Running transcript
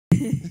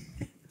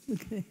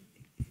Okay.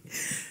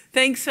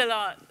 Thanks a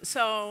lot.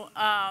 So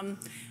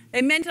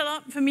it meant a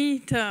lot for me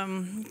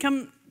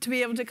to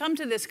be able to come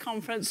to this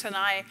conference, and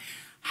I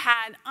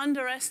had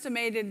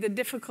underestimated the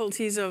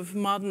difficulties of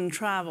modern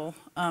travel.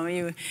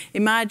 You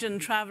imagine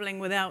traveling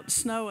without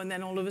snow, and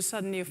then all of a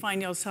sudden you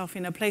find yourself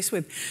in a place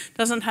with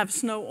doesn't have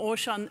snow or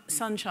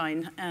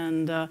sunshine,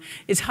 and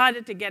it's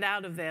harder to get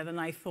out of there than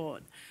I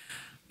thought.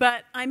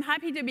 But I'm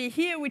happy to be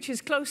here, which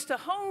is close to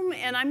home,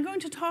 and I'm going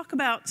to talk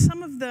about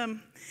some of the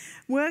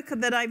work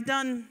that I've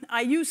done.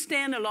 I use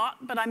Stan a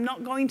lot, but I'm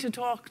not going to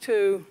talk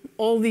to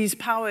all these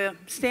power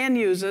Stan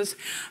users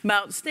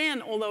about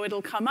Stan, although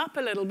it'll come up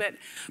a little bit.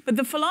 But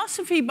the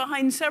philosophy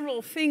behind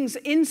several things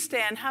in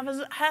Stan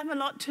have a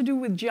lot to do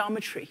with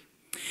geometry.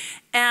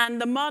 And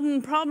the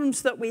modern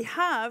problems that we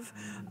have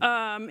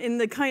in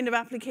the kind of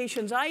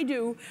applications I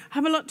do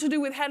have a lot to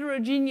do with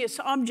heterogeneous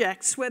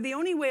objects, where the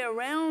only way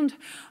around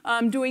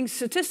doing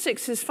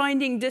statistics is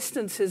finding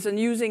distances and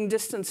using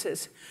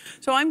distances.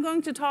 So I'm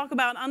going to talk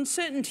about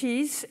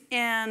uncertainties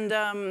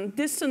and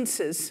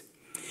distances.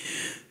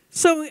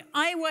 So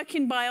I work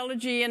in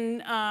biology,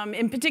 and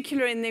in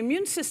particular in the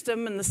immune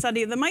system and the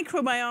study of the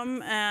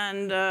microbiome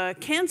and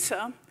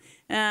cancer.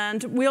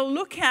 And we'll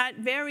look at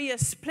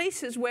various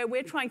places where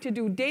we're trying to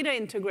do data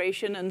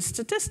integration and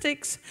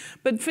statistics,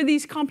 but for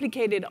these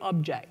complicated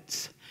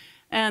objects.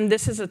 And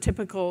this is a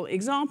typical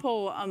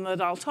example that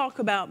I'll talk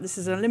about. This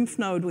is a lymph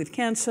node with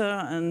cancer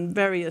and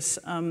various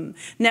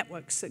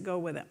networks that go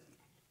with it.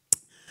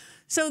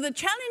 So the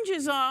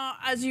challenges are,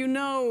 as you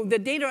know, the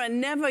data are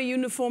never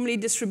uniformly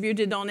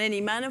distributed on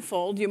any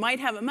manifold. You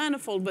might have a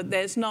manifold, but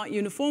there's not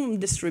uniform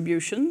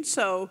distribution.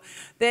 So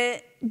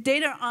the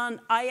data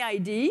aren't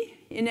IID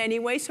in any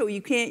way, so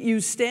you can't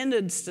use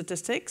standard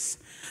statistics.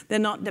 They're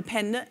not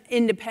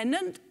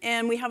independent,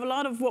 and we have a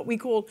lot of what we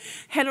call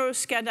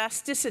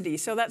heteroscedasticity.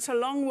 So that's a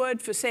long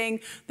word for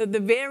saying that the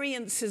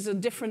variances are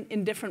different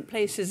in different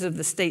places of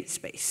the state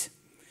space.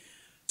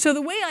 So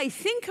the way I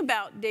think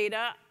about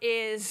data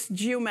is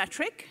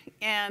geometric,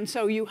 and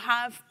so you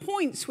have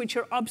points which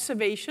are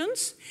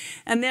observations,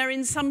 and they're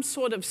in some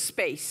sort of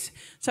space.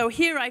 So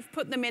here I've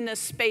put them in a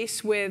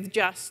space with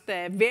just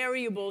their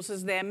variables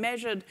as they're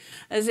measured,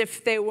 as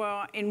if they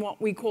were in what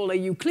we call a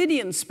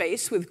Euclidean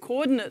space with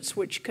coordinates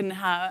which can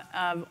have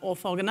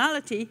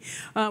orthogonality.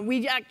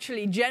 We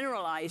actually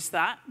generalize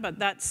that, but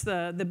that's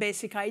the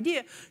basic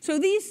idea. So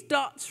these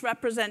dots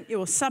represent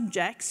your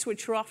subjects,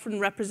 which are often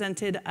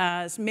represented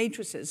as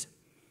matrices.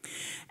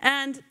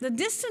 And the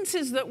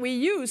distances that we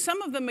use,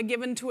 some of them are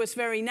given to us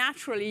very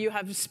naturally. You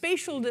have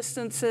spatial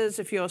distances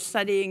if you're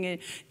studying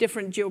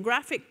different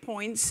geographic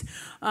points,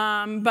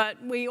 but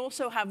we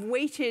also have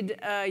weighted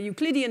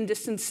Euclidean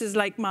distances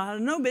like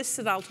Mahalanobis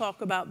that I'll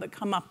talk about that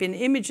come up in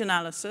image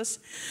analysis.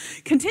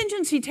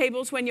 Contingency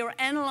tables, when you're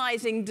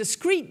analyzing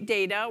discrete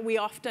data, we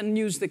often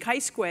use the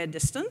chi-square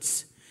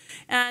distance.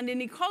 And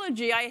in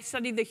ecology, I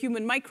study the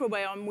human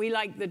microbiome. We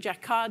like the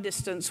Jacquard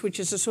distance, which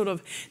is a sort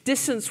of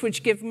distance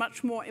which gives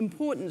much more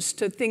importance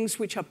to things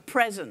which are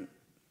present.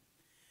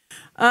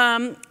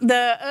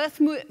 The Earth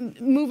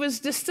mover's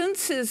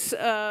distance is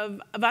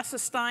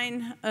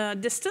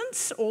Wasserstein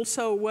distance,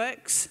 also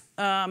works,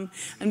 and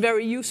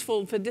very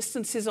useful for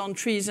distances on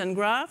trees and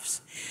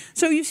graphs.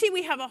 So you see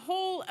we have a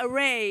whole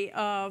array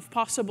of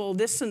possible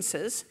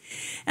distances.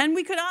 And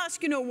we could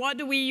ask, what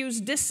do we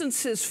use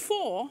distances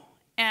for?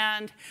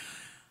 And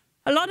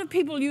a lot of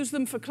people use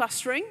them for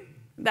clustering.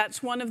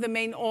 That's one of the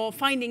main, or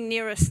finding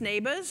nearest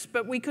neighbors.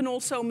 But we can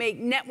also make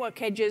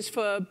network edges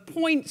for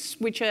points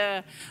which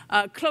are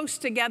close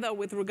together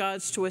with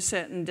regards to a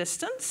certain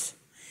distance.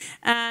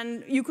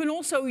 And you can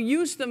also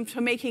use them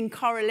for making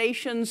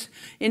correlations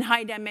in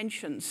high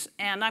dimensions.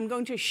 And I'm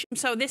going to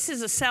so this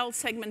is a cell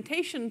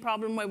segmentation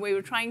problem where we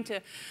were trying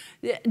to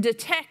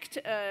detect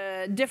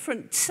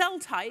different cell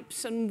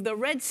types. And the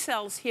red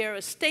cells here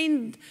are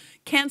stained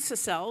cancer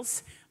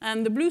cells,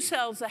 and the blue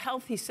cells are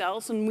healthy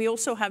cells. And we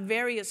also have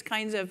various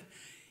kinds of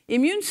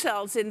immune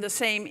cells in the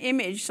same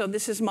image. So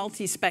this is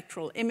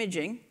multispectral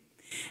imaging.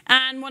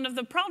 And one of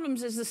the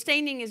problems is the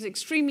staining is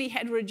extremely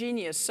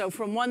heterogeneous. So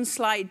from one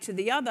slide to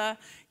the other,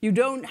 you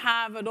don't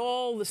have at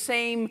all the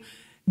same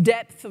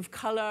depth of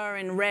color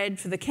in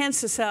red for the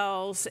cancer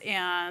cells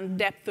and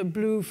depth of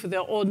blue for the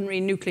ordinary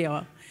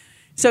nuclei.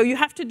 So you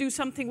have to do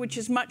something which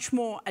is much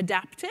more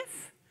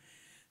adaptive.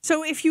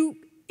 So if you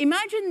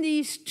imagine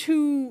these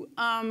two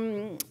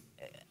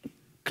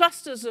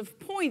clusters of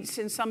points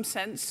in some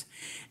sense,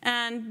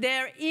 and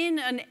they're in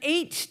an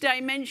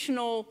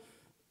 8-dimensional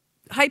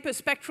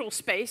hyperspectral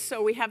space,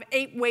 so we have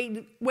 8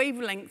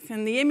 wavelengths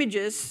in the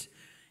images,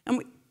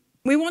 and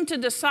we want to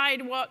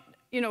decide what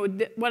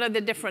are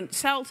the different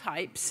cell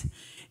types.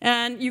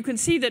 And you can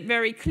see that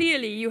very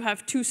clearly you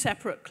have 2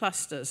 separate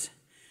clusters.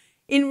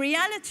 In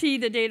reality,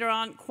 the data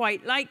aren't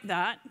quite like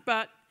that,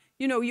 but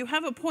you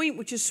have a point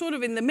which is sort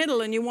of in the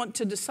middle, and you want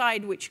to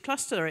decide which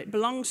cluster it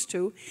belongs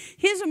to.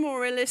 Here's a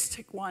more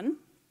realistic one.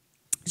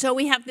 So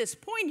we have this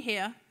point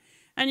here,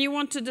 and you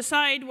want to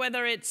decide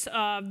whether it's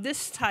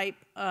this type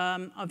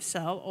of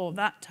cell or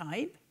that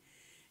type.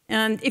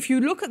 And if you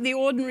look at the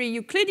ordinary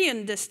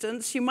Euclidean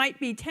distance, you might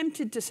be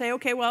tempted to say,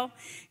 okay, well,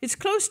 it's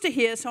close to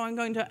here, so I'm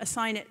going to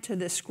assign it to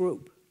this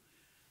group.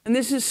 And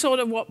this is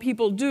sort of what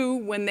people do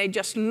when they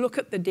just look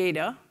at the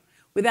data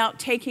without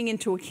taking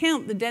into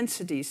account the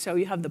densities. So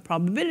you have the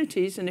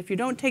probabilities, and if you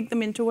don't take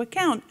them into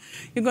account,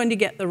 you're going to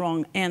get the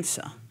wrong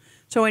answer.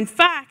 So in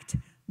fact,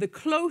 the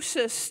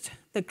cluster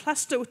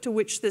to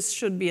which this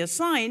should be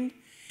assigned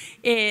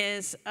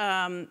is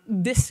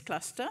this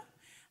cluster.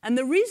 And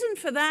the reason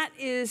for that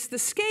is the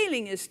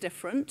scaling is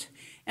different.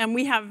 And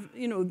we have,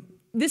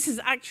 this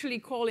is actually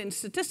called in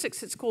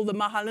statistics, it's called the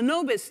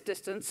Mahalanobis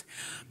distance.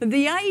 But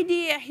the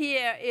idea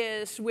here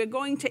is we're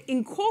going to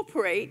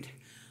incorporate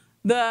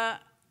the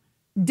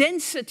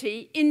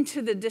density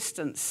into the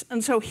distance.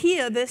 And so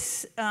here,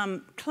 this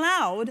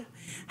cloud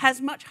has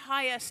much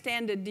higher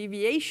standard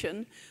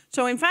deviation.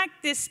 So in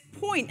fact, this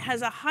point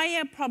has a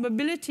higher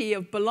probability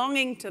of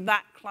belonging to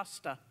that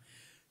cluster.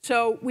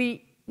 So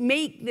we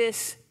make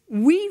this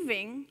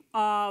weaving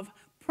of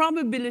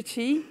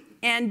probability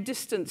and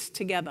distance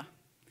together.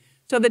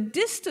 So the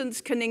distance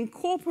can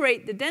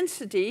incorporate the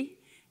density,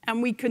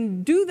 and we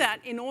can do that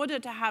in order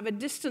to have a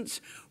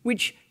distance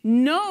which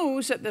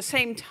knows at the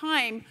same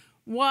time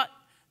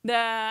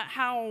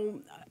how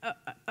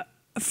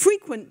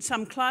frequent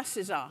some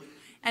classes are.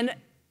 And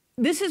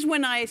this is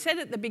when I said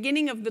at the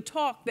beginning of the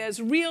talk,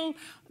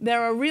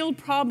 there are real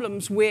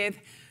problems with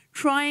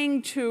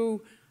trying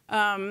to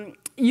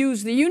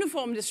use the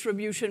uniform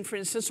distribution, for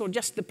instance, or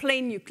just the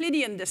plain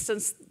Euclidean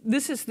distance.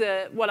 This is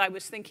what I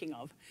was thinking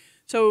of.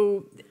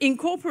 So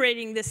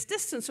incorporating this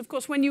distance, of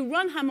course, when you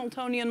run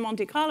Hamiltonian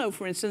Monte Carlo,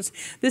 for instance,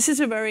 this is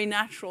a very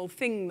natural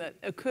thing that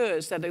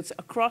occurs, that it's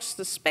across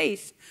the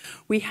space.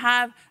 We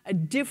have a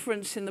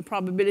difference in the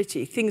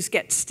probability. Things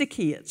get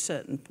sticky at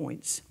certain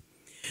points.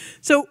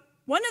 So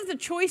one of the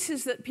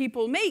choices that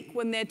people make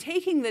when they're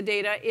taking the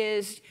data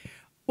is,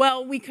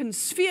 well, we can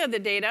sphere the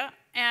data,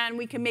 and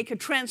we can make a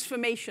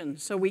transformation.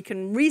 So we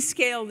can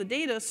rescale the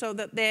data so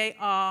that they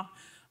are,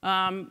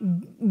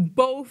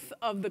 both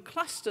of the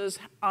clusters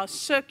are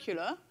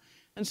circular.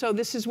 And so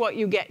this is what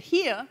you get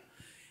here.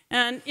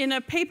 And in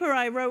a paper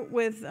I wrote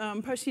with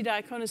Percy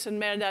Diaconis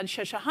and Mehrdad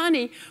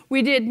Sheshahani,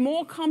 we did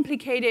more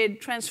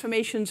complicated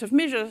transformations of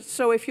measures.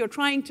 So if you're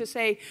trying to,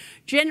 say,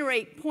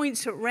 generate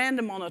points at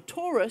random on a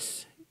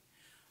torus,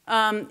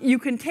 you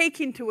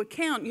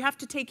have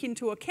to take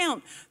into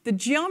account the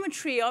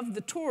geometry of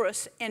the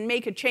torus and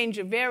make a change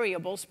of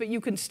variables, but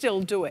you can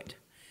still do it.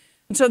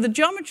 And so the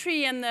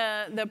geometry and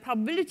the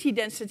probability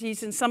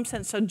densities in some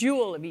sense are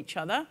dual of each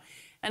other,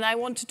 and I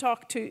want to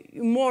talk to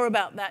you more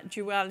about that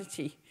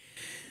duality.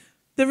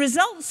 The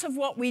results of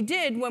what we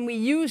did when we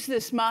used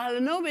this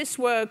Mahalanobis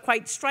were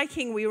quite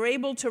striking. We were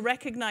able to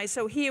recognize,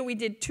 so here we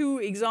did two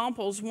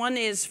examples. One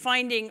is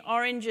finding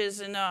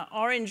oranges in an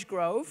orange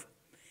grove.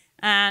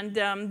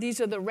 And these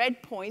are the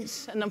red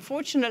points. And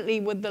unfortunately,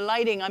 with the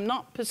lighting, I'm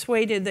not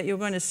persuaded that you're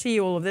going to see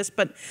all of this.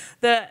 But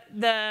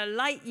the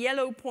light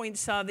yellow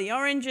points are the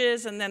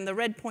oranges, and then the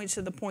red points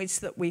are the points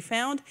that we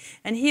found.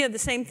 And here, the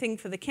same thing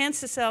for the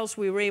cancer cells.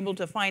 We were able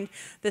to find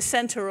the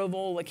center of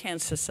all the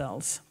cancer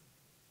cells.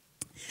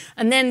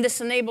 And then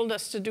this enabled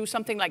us to do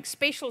something like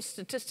spatial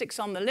statistics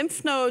on the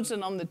lymph nodes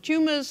and on the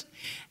tumors,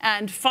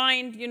 and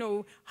find,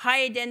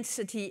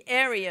 high-density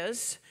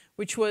areas,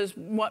 which was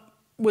what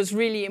was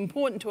really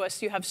important to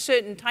us. You have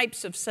certain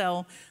types of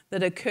cell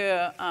that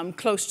occur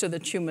close to the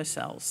tumor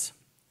cells.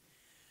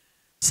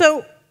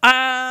 So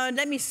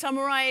let me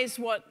summarize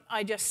what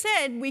I just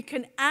said. We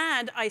can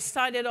add, I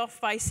started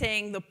off by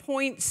saying the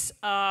points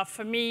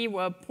for me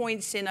were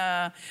points in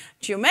a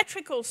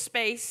geometrical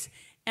space,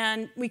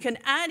 and we can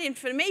add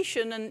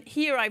information, and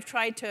here I've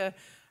tried to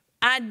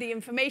add the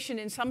information,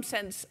 in some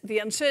sense, the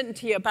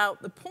uncertainty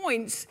about the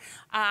points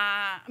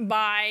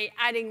by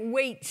adding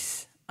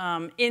weights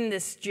in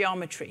this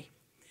geometry.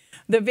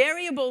 The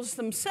variables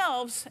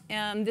themselves,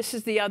 and this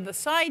is the other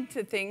side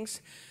to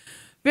things,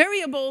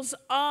 variables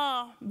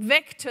are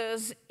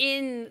vectors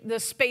in the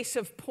space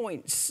of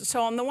points.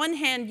 So on the one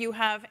hand, you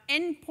have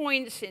n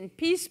points in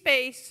p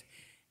space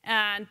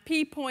and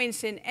p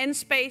points in n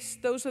space.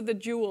 Those are the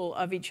dual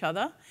of each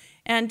other.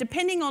 And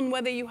depending on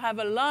whether you have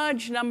a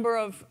large number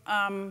of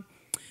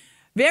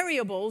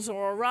variables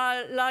or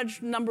a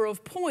large number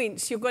of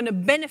points, you're going to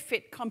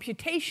benefit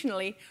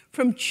computationally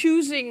from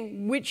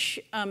choosing which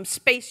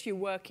space you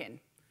work in.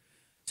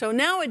 So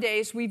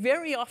nowadays, we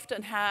very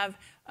often have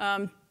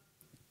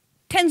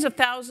tens of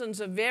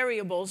thousands of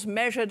variables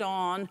measured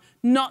on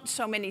not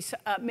so many,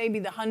 maybe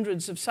the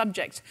hundreds of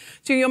subjects.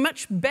 So you're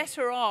much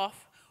better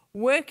off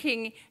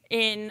working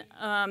in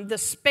the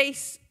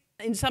space,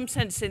 in some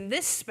sense in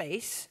this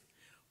space,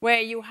 where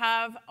you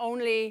have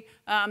only,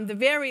 the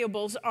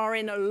variables are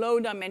in a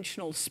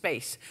low-dimensional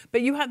space.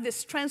 But you have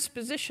this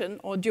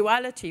transposition or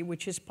duality,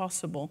 which is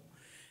possible.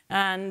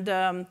 And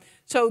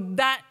so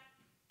that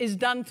is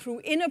done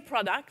through inner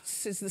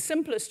products, is the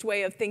simplest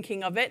way of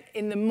thinking of it.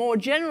 In the more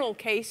general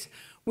case,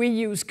 we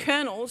use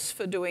kernels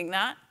for doing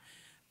that.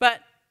 But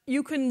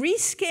you can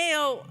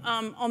rescale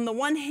on the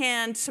one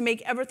hand to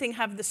make everything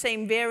have the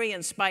same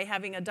variance by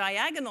having a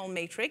diagonal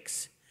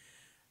matrix.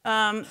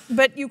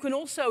 But you can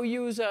also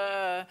use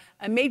a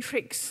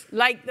matrix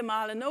like the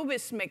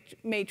Mahalanobis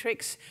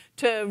matrix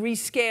to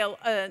rescale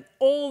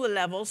all the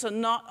levels,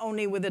 and not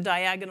only with a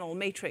diagonal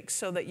matrix,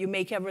 so that you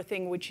make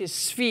everything which is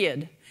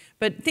sphered.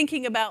 But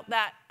thinking about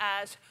that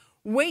as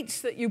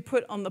weights that you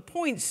put on the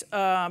points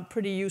are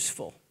pretty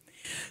useful.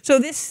 So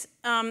this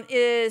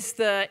is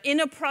the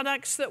inner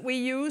products that we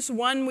use,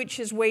 one which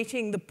is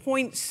weighting the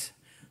points,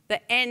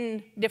 the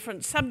n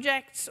different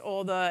subjects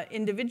or the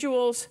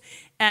individuals,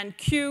 and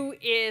Q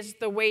is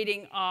the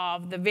weighting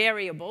of the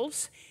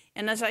variables.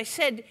 And as I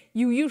said,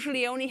 you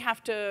usually only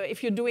have to,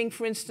 if you're doing,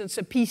 for instance,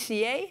 a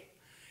PCA,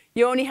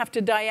 you only have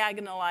to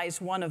diagonalize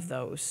one of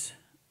those.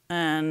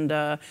 And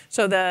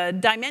so the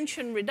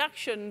dimension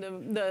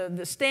reduction,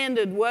 the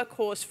standard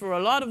workhorse for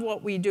a lot of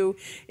what we do,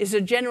 is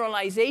a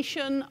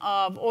generalization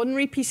of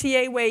ordinary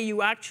PCA where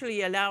you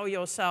actually allow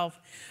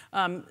yourself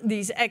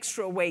these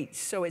extra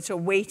weights. So it's a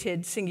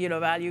weighted singular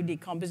value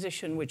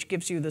decomposition which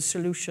gives you the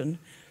solution.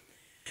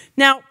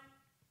 Now,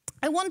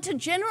 I want to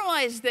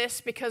generalize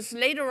this because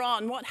later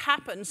on what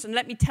happens, and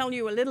let me tell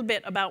you a little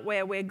bit about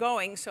where we're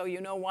going so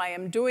you know why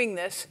I'm doing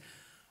this.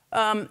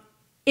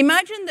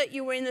 Imagine that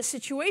you were in a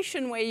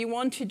situation where you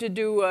wanted to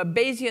do a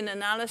Bayesian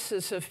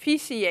analysis of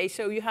PCA,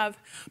 so you have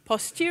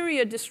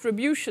posterior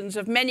distributions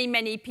of many,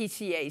 many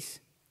PCAs.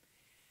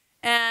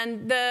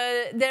 And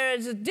there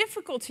is a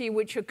difficulty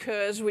which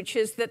occurs, which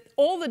is that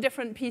all the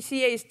different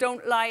PCAs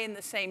don't lie in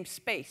the same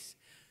space.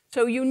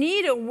 So you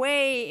need a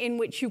way in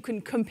which you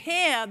can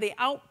compare the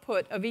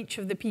output of each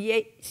of the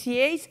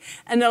PCAs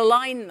and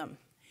align them.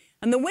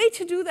 And the way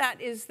to do that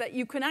is that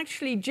you can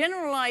actually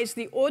generalize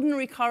the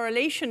ordinary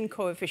correlation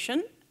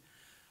coefficient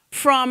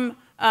from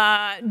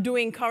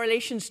doing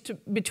correlations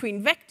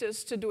between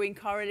vectors to doing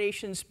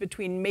correlations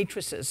between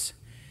matrices.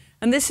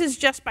 And this is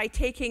just by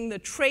taking the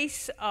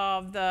trace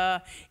of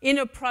the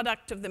inner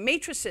product of the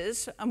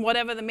matrices and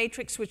whatever the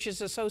matrix which is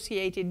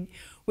associated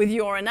with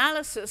your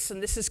analysis,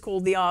 and this is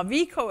called the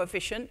RV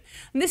coefficient.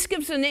 And this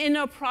gives an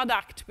inner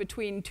product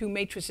between two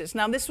matrices.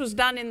 Now, this was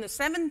done in the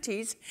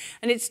 70s,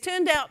 and it's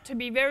turned out to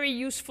be very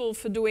useful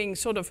for doing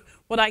sort of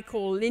what I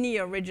call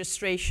linear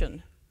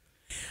registration.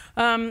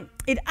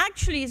 It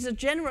actually is a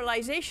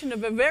generalization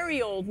of a very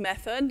old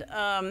method.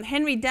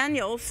 Henry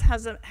Daniels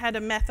had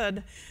a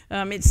method,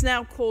 it's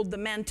now called the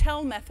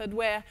Mantell method,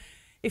 where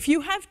if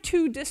you have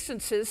two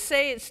distances,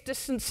 say it's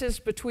distances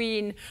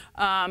between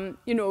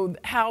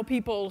how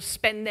people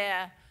spend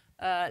their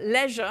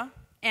leisure,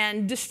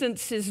 and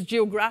distances,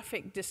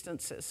 geographic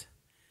distances.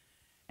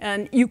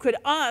 And you could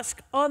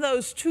ask, are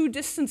those two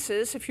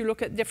distances, if you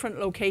look at different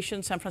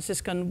locations, San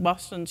Francisco and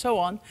Boston and so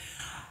on,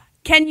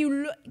 can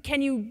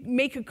you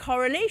make a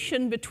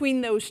correlation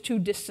between those two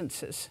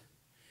distances?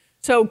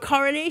 So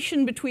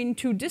correlation between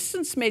two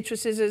distance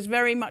matrices is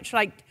very much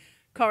like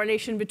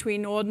correlation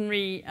between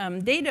ordinary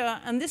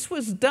data. And this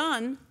was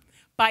done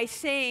by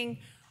saying,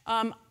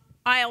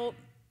 I'll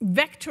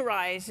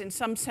vectorize, in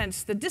some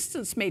sense, the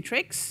distance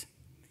matrix.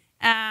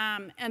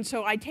 And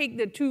so I take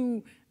the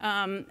two,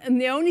 and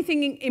the only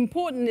thing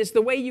important is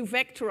the way you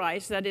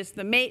vectorize, that is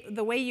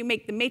the way you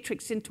make the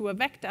matrix into a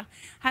vector,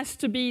 has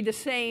to be the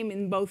same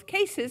in both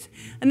cases.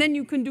 And then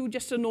you can do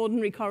just an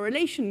ordinary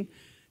correlation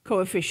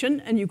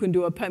coefficient, and you can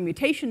do a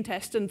permutation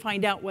test and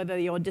find out whether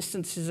your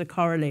distances are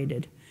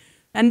correlated.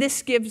 And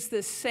this gives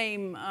the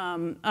same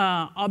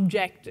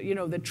object,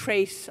 the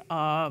trace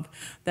of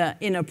the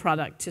inner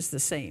product is the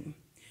same.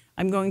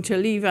 I'm going to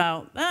leave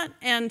out that,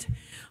 and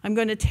I'm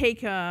going to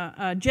take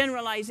a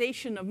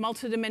generalization of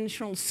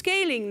multidimensional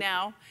scaling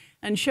now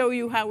and show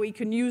you how we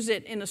can use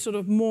it in a sort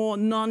of more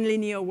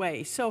nonlinear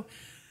way. So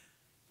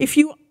if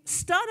you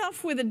start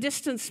off with a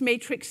distance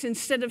matrix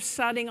instead of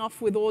starting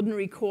off with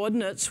ordinary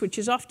coordinates, which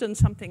is often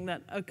something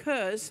that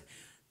occurs,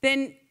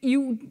 then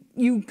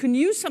you can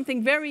use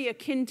something very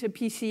akin to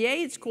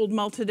PCA. It's called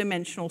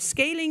multidimensional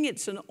scaling.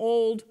 It's an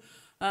old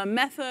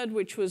method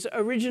which was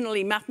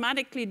originally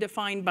mathematically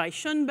defined by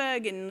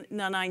Schoenberg in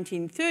the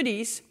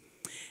 1930s.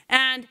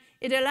 And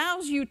it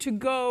allows you to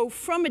go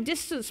from a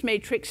distance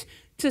matrix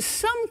to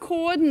some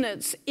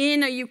coordinates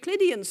in a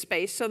Euclidean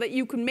space so that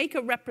you can make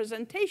a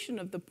representation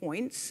of the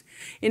points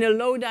in a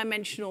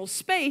low-dimensional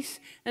space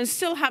and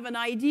still have an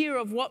idea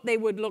of what they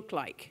would look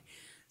like.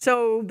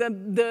 So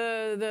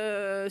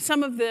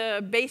some of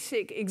the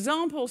basic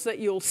examples that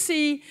you'll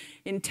see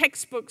in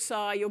textbooks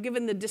are you're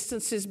given the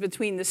distances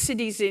between the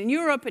cities in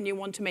Europe and you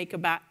want to make a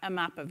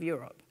map of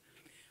Europe.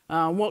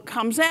 What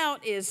comes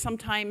out is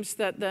sometimes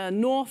that the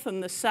north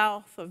and the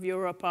south of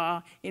Europe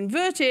are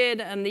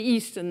inverted and the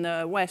east and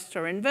the west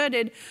are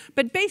inverted,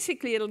 but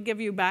basically it'll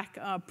give you back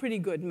a pretty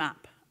good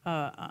map.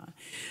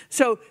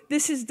 So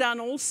this is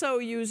done also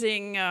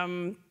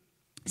using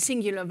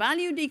singular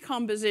value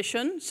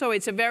decomposition. So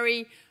it's a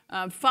very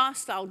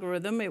fast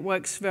algorithm. It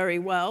works very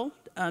well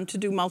to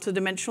do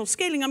multidimensional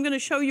scaling. I'm going to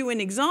show you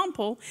an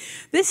example.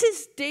 This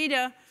is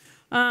data.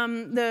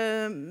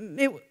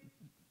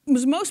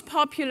 was most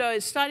popular,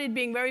 it started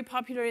being very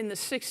popular in the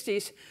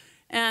 60s.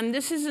 And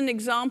this is an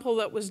example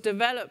that was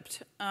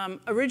developed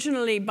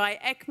originally by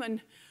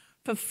Ekman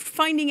for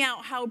finding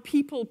out how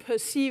people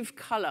perceive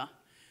color.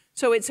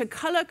 So it's a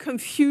color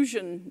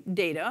confusion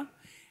data.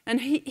 And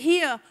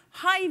here,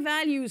 high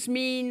values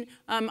mean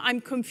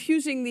I'm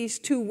confusing these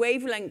two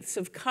wavelengths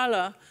of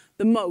color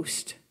the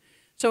most.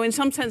 So in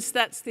some sense,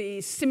 that's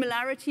the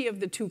similarity of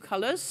the two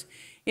colors.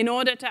 In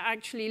order to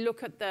actually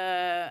look at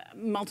the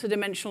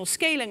multidimensional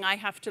scaling, I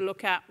have to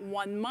look at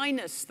 1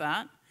 minus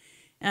that.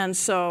 And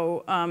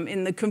so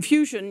in the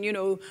confusion,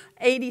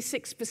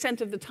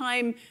 86% of the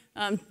time,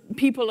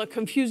 people are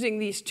confusing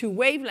these two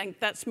wavelengths.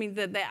 That means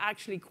that they're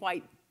actually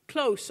quite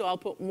close. So I'll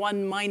put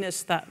 1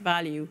 minus that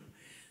value,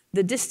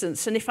 the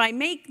distance. And if I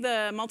make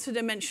the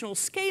multidimensional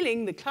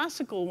scaling, the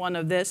classical one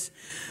of this,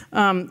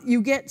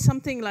 you get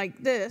something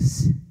like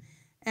this.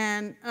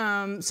 And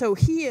so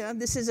here,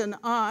 this is an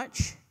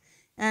arch.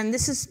 And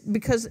this is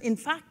because, in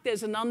fact,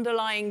 there's an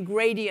underlying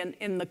gradient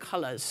in the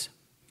colors.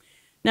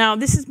 Now,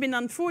 this has been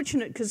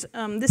unfortunate because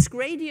this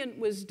gradient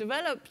was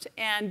developed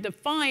and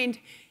defined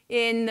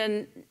in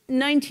the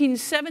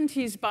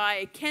 1970s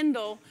by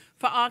Kendall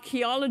for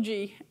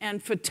archaeology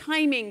and for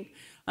timing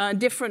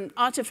different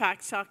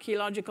artifacts,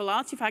 archaeological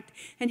artifacts.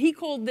 And he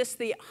called this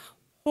the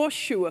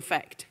horseshoe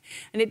effect.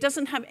 And it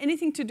doesn't have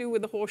anything to do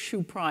with the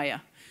horseshoe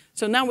prior.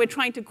 So now we're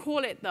trying to call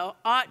it the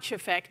arch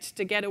effect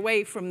to get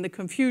away from the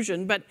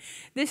confusion. But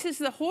this is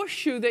the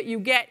horseshoe that you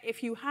get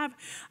if you have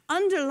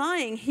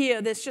underlying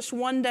here, there's just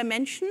one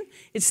dimension.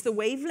 It's the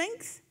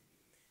wavelength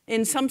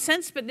in some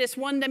sense, but this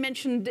one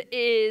dimension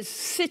is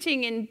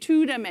sitting in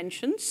 2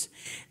 dimensions.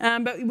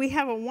 But we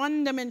have a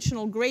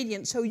one-dimensional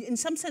gradient. So in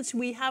some sense,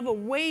 we have a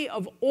way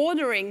of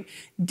ordering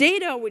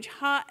data which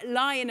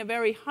lie in a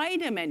very high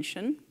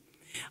dimension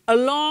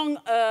along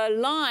a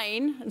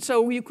line.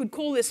 So you could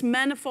call this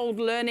manifold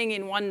learning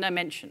in 1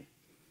 dimension.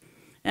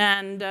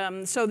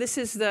 And so this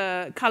is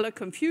the color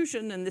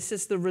confusion, and this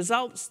is the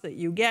results that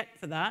you get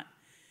for that.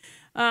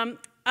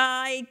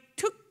 I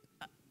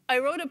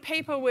wrote a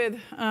paper with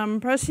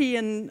Percy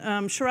and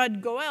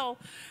Sharad Goel,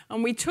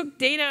 and we took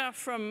data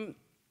from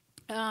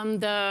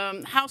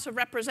the House of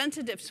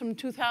Representatives from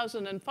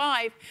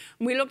 2005,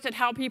 and we looked at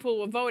how people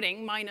were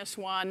voting,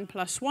 -1,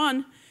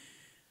 +1.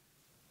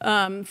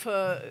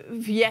 For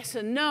yes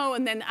and no,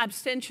 and then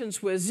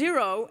abstentions were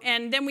 0.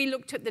 And then we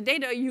looked at the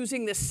data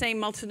using the same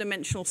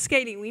multidimensional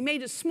scaling. We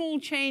made a small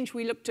change.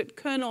 We looked at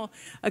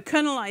a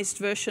kernelized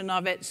version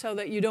of it so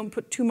that you don't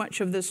put too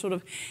much of this sort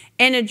of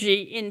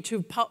energy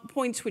into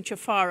points which are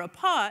far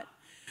apart.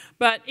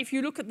 But if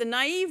you look at the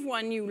naive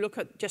one, you look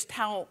at just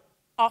how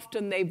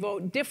often they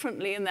vote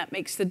differently, and that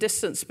makes the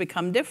distance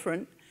become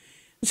different.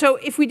 So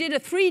if we did a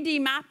 3D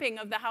mapping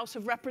of the House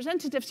of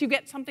Representatives, you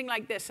get something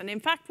like this. And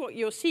in fact, what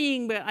you're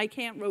seeing, but I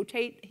can't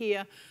rotate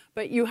here,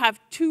 but you have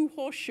 2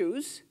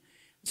 horseshoes.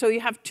 So you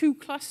have 2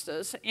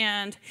 clusters.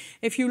 And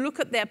if you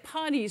look at their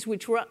parties,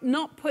 which were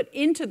not put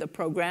into the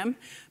program,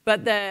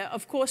 but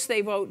of course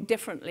they vote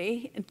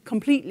differently,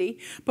 completely.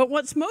 But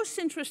what's most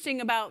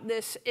interesting about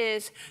this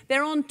is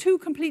they're on 2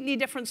 completely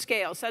different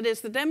scales. That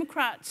is, the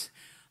Democrats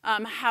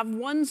have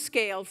one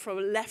scale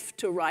from left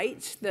to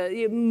right,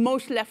 the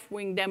most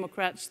left-wing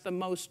Democrats, the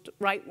most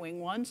right-wing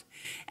ones.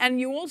 And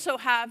you also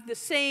have the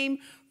same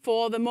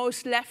for the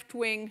most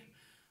left-wing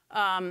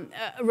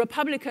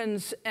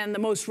Republicans and the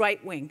most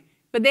right-wing.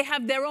 But they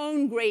have their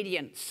own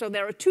gradients. So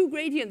there are 2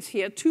 gradients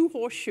here, 2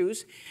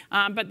 horseshoes,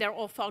 but they're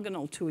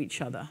orthogonal to each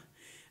other.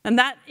 And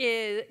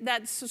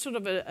that's sort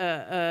of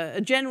a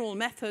general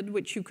method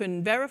which you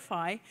can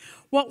verify.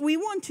 What we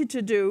wanted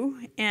to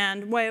do,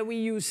 and where we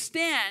use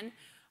STAN,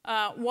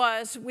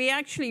 was we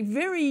actually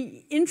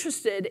very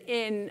interested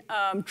in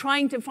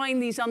trying to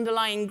find these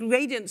underlying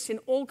gradients in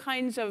all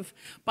kinds of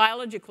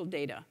biological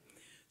data.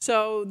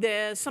 So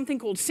there's something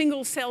called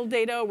single-cell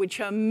data, which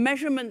are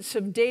measurements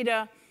of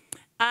data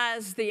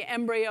as the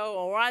embryo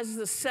or as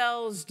the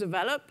cells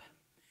develop.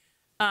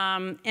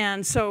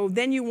 And so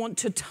then you want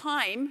to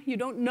time. You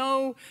don't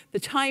know the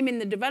time in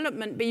the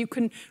development, but you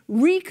can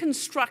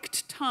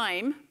reconstruct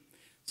time.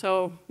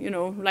 So,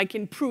 like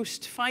in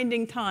Proust,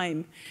 finding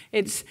time.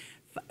 It's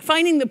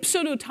finding the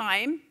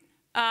pseudo-time,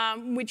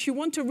 which you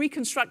want to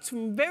reconstruct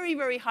from very,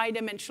 very high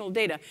dimensional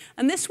data.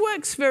 And this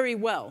works very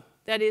well.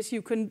 That is,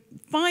 you can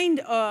find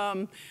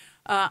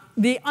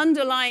the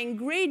underlying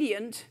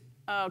gradient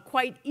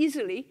quite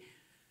easily.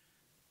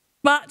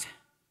 But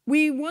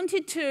we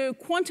wanted to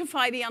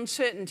quantify the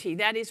uncertainty.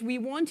 That is, we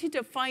wanted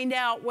to find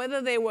out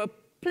whether there were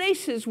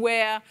places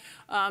where,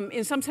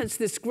 in some sense,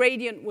 this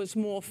gradient was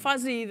more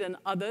fuzzy than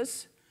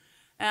others,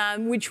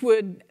 which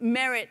would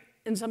merit,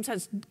 in some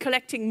sense,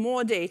 collecting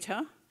more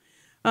data.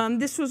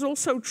 This was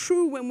also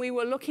true when we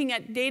were looking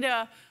at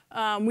data.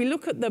 We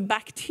look at the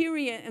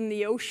bacteria in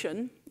the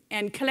ocean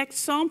and collect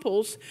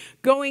samples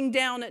going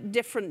down at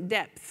different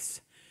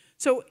depths.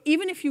 So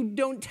even if you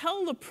don't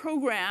tell the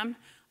program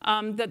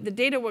that the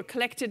data were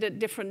collected at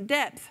different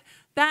depths,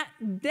 that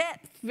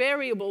depth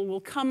variable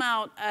will come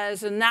out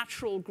as a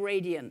natural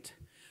gradient.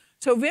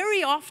 So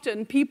very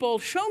often people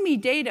show me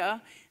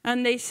data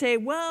and they say,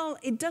 well,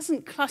 it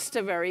doesn't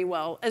cluster very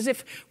well, as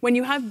if when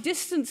you have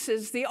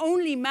distances, the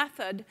only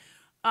method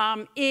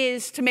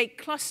is to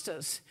make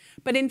clusters.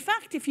 But in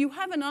fact, if you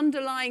have an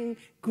underlying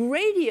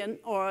gradient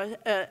or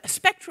a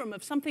spectrum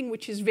of something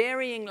which is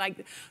varying,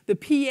 like the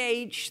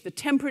pH, the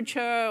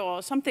temperature,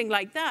 or something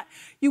like that,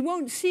 you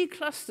won't see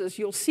clusters.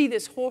 You'll see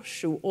this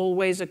horseshoe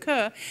always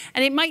occur.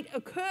 And it might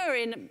occur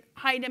in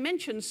high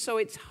dimensions, so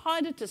it's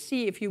harder to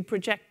see if you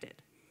project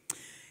it.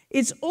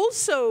 It's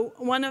also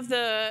one of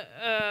the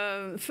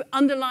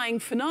underlying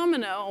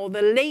phenomena, or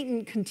the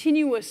latent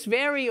continuous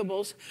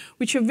variables,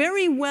 which are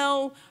very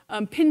well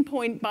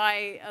pinpointed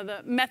by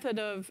the method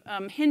of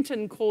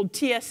Hinton called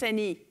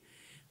TSNE.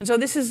 And so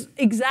this is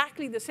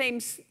exactly the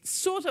same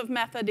sort of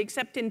method,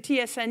 except in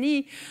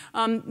TSNE,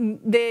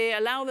 they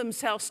allow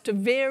themselves to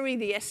vary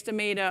the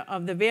estimator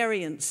of the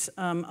variance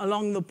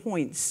along the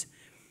points.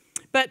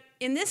 But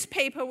in this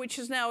paper, which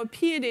has now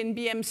appeared in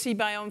BMC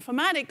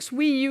Bioinformatics,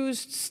 we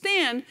used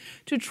STAN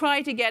to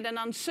try to get an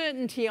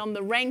uncertainty on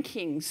the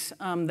rankings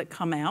that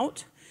come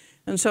out,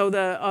 and so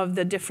of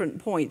the different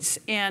points.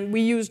 And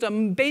we used a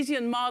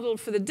Bayesian model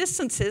for the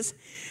distances.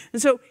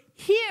 And so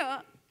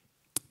here,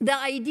 the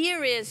idea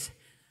is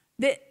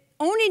the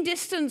only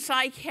distance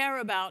I care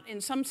about,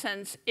 in some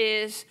sense,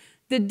 is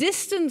the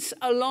distance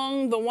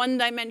along the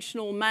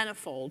one-dimensional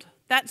manifold.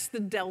 That's the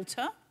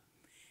delta.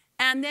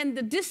 And then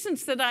the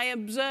distance that I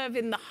observe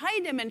in the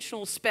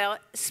high-dimensional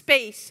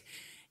space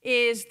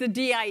is the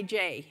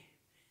Dij.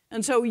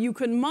 And so you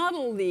can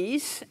model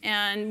these,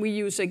 and we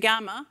use a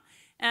gamma.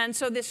 And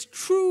so this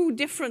true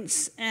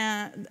difference,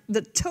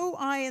 the tau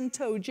I and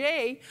tau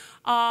j,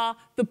 are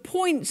the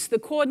points, the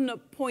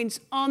coordinate points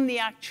on the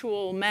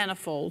actual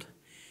manifold.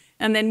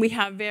 And then we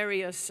have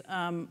various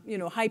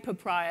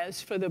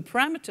hyperpriors for the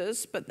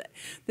parameters, but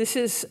this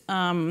is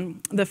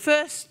the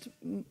first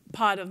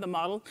part of the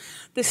model.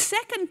 The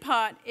second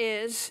part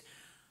is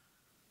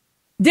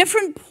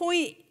different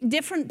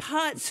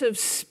parts of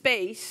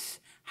space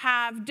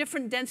have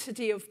different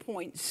density of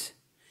points.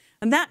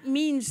 And that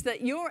means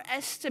that you're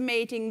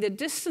estimating the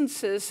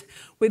distances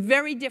with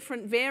very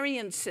different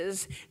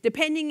variances,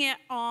 depending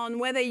on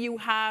whether you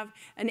have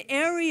an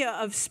area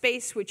of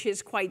space which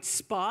is quite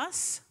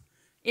sparse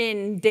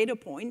in data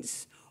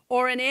points,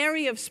 or an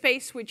area of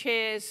space which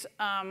is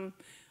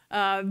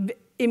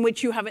in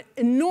which you have an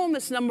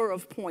enormous number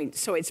of points,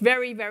 so it's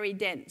very, very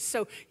dense.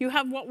 So you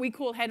have what we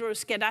call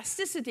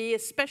heteroskedasticity,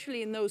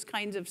 especially in those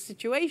kinds of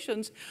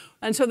situations,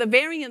 and so the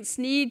variance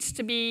needs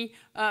to be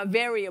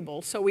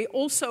variable. So we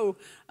also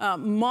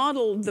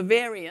modeled the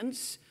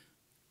variance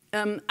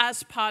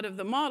as part of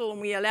the model,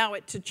 and we allow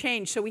it to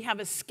change. So we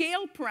have a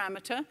scale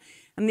parameter.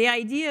 And the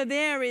idea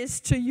there is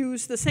to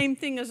use the same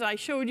thing as I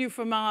showed you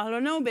for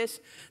Mahalanobis.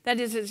 That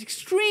is, it's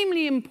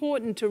extremely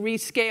important to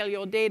rescale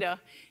your data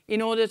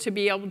in order to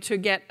be able to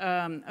get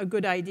a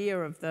good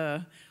idea of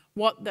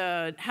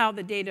how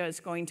the data is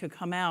going to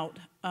come out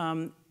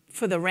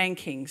for the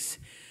rankings.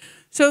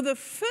 So the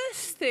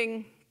first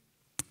thing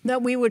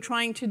that we were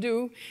trying to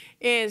do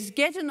is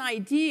get an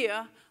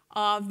idea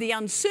of the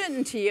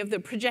uncertainty of the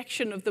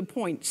projection of the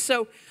points.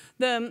 So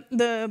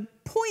the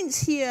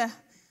points here,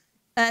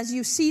 as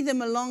you see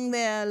them along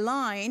their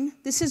line,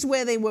 this is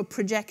where they were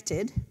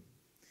projected.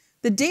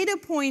 The data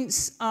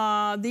points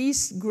are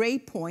these gray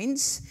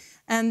points,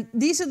 and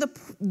these are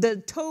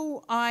the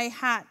tau I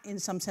hat, in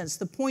some sense.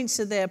 The points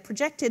are there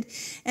projected.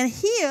 And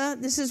here,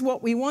 this is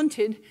what we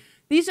wanted.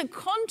 These are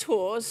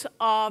contours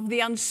of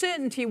the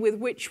uncertainty with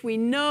which we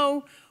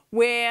know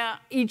where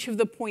each of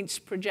the points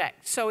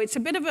project. So it's a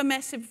bit of a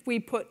mess if we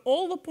put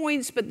all the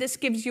points, but this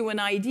gives you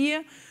an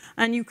idea.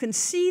 And you can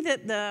see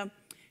that the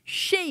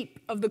shape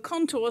of the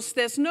contours,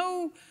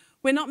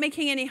 we're not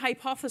making any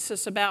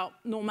hypothesis about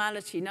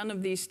normality, none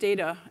of these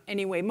data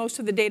anyway. Most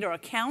of the data are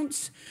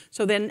counts,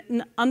 so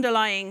then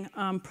underlying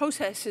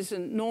process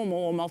isn't normal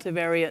or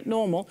multivariate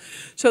normal.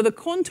 So the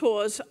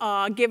contours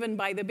are given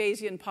by the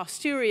Bayesian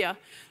posterior,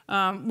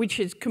 which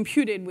is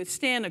computed with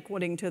STAN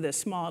according to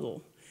this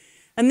model.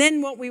 And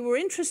then what we were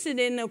interested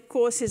in, of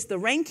course, is the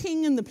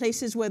ranking and the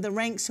places where the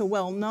ranks are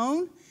well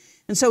known.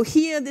 And so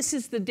here, this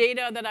is the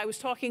data that I was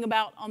talking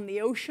about on the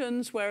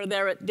oceans, where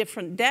they're at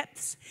different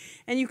depths.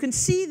 And you can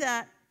see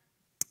that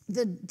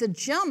the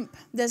jump,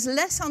 there's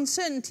less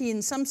uncertainty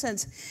in some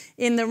sense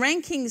in the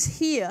rankings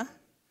here.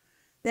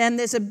 Then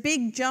there's a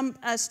big jump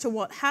as to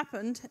what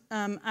happened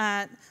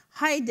at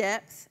high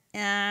depth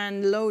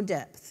and low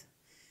depth.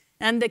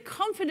 And the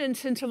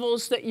confidence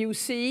intervals that you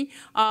see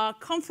are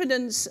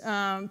confidence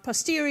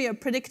posterior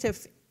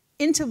predictive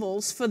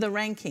intervals for the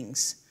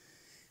rankings.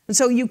 And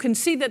so you can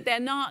see that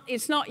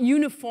it's not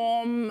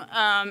uniform,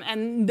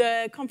 and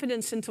the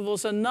confidence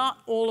intervals are not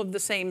all of the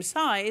same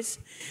size.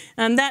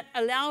 And that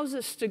allows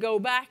us to go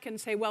back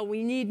and say, well,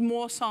 we need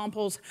more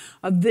samples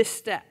of this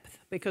depth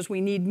because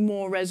we need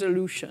more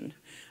resolution.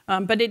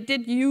 But it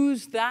did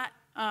use that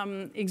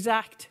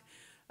exact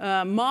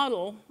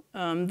model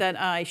that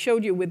I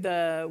showed you with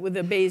the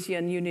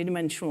Bayesian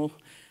unidimensional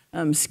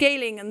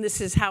scaling, and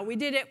this is how we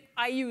did it.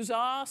 I use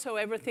R, so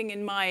everything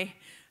in my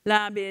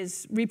lab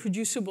is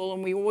reproducible,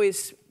 and we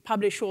always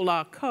publish all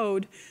our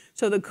code.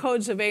 So the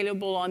code's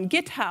available on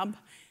GitHub,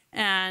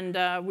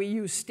 and we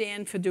use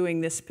Stan for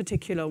doing this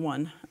particular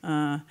one.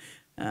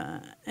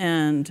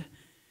 And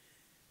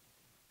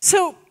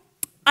so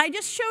I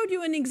just showed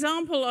you an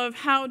example of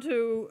how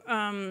to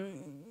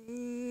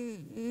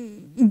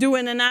do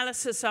an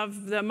analysis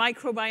of the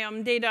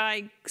microbiome data.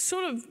 I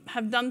sort of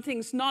have done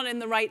things not in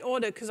the right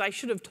order because I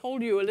should have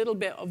told you a little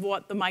bit of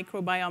what the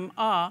microbiome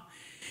are.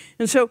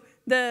 And so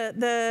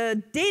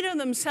the data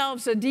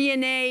themselves are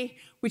DNA,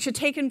 which are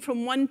taken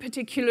from one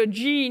particular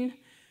gene,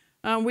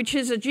 which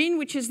is a gene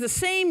which is the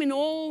same in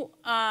all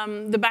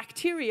the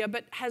bacteria,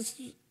 but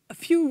has a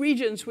few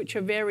regions which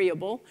are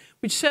variable,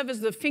 which serve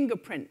as the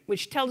fingerprint,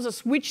 which tells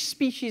us which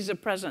species are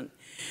present.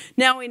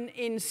 Now,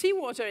 in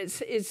seawater,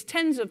 it's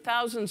tens of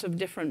thousands of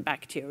different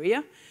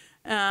bacteria.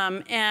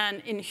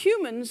 And in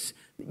humans,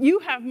 you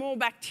have more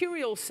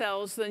bacterial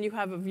cells than you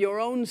have of your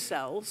own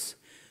cells.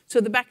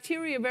 So the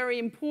bacteria are very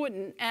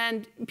important.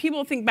 And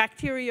people think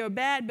bacteria are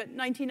bad, but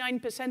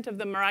 99% of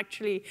them are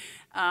actually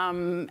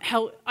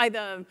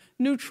either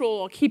neutral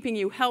or keeping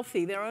you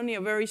healthy. There are only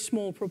a very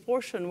small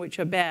proportion which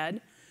are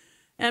bad.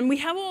 And we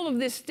have all of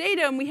this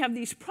data, and we have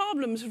these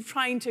problems of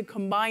trying to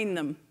combine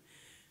them.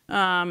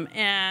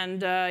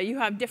 You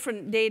have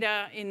different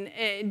data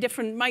in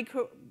different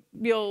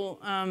microbial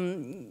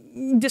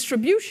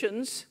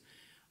distributions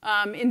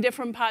in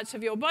different parts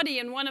of your body.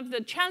 And one of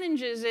the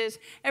challenges is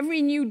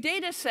every new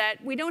data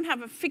set, we don't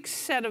have a fixed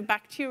set of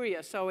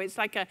bacteria. So it's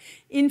like an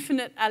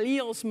infinite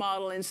alleles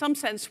model in some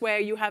sense, where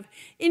you have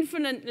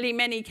infinitely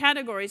many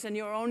categories, and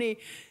you're only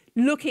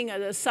looking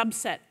at a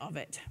subset of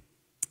it.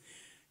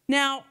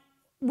 Now,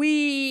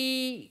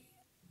 we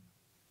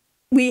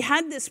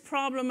had this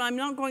problem. I'm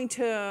not going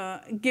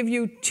to give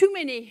you too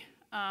many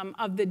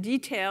of the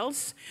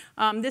details.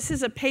 This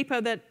is a paper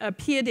that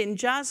appeared in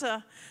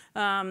JASA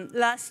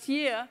last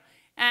year,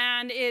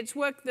 and it's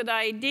work that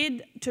I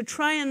did to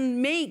try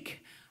and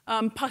make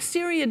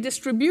posterior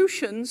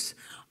distributions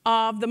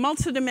of the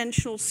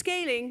multidimensional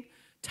scaling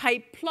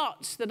type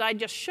plots that I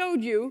just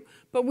showed you,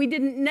 but we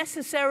didn't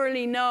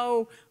necessarily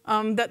know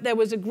that there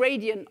was a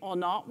gradient or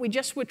not. We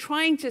just were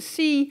trying to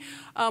see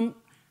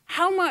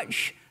how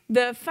much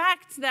the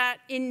fact that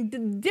in the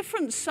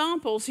different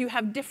samples you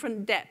have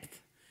different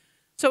depth.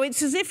 So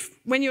it's as if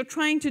when you're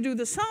trying to do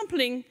the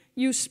sampling,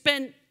 you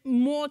spend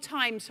more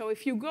time. So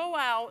if you go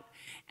out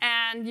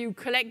and you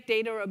collect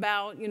data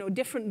about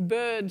different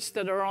birds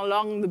that are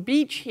along the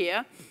beach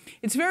here,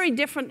 it's very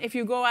different if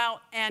you go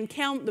out and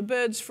count the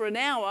birds for an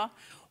hour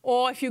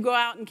or if you go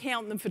out and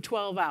count them for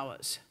 12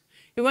 hours.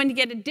 You're going to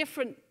get a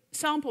different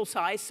sample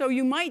size, so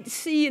you might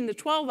see in the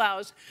 12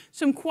 hours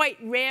some quite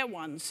rare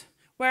ones,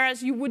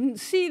 whereas you wouldn't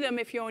see them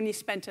if you only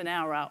spent an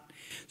hour out.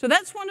 So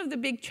that's one of the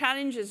big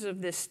challenges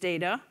of this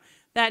data.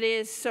 That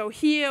is, so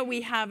here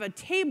we have a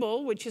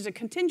table, which is a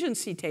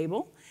contingency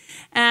table,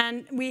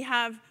 and we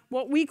have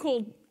what we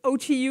call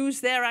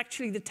OTUs. They're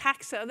actually the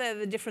taxa, they're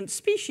the different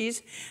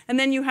species, and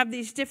then you have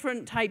these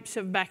different types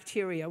of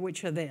bacteria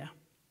which are there.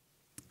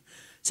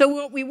 So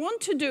what we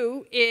want to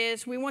do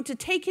is we want to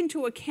take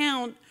into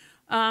account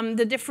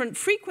the different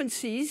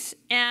frequencies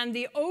and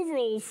the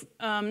overall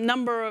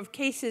number of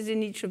cases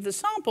in each of the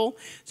sample.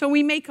 So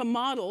we make a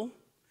model,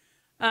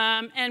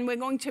 and we're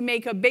going to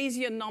make a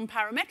Bayesian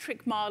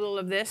non-parametric model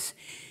of this.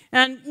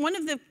 And one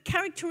of the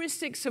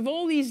characteristics of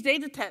all these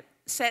data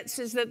sets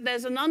is that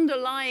there's an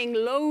underlying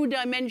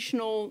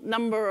low-dimensional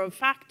number of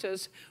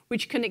factors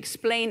which can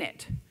explain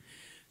it.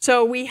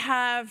 So we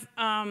have,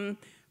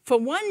 for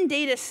one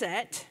data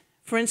set,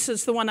 for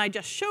instance, the one I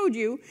just showed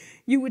you,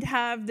 you would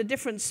have the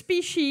different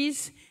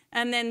species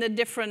and then the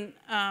different,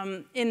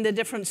 in the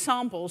different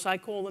samples. I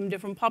call them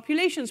different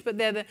populations, but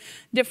they're the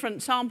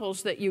different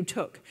samples that you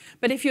took.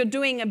 But if you're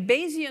doing a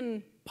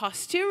Bayesian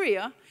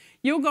posterior,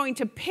 you're going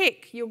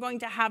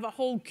to have a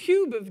whole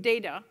cube of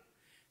data,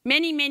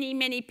 many, many,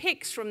 many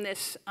picks from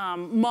this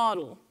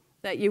model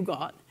that you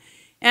got.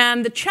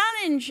 And the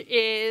challenge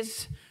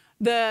is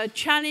the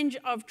challenge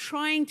of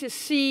trying to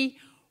see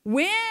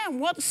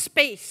what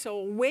space,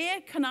 or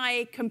where can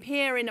I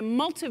compare in a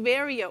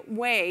multivariate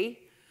way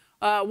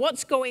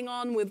what's going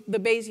on with the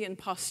Bayesian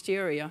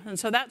posterior. And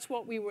so that's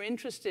what we were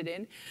interested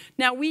in.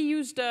 Now, we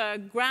used a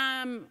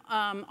Gram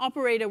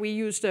operator. We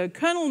used a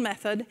kernel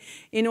method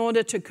in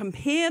order to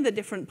compare the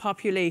different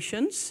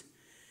populations.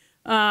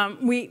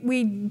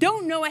 We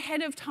don't know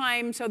ahead of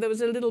time, so there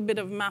was a little bit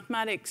of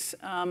mathematics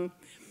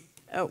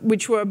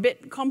which were a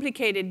bit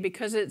complicated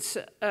because it's,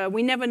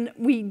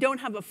 we don't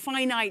have a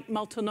finite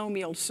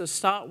multinomial to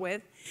start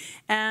with.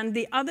 And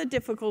the other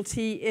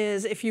difficulty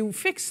is if you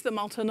fix the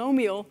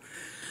multinomial,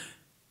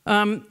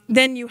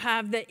 then you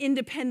have the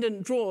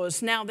independent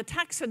draws. Now, the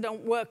taxa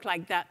don't work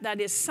like that.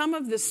 That is, some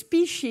of the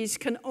species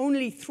can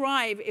only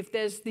thrive if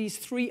there's these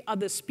three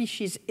other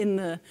species in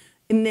the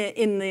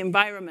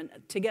environment.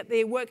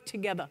 They work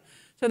together.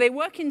 So they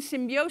work in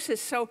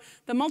symbiosis, so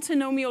the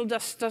multinomial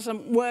just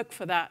doesn't work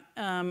for that.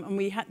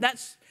 And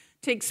that's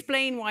to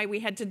explain why we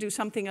had to do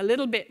something a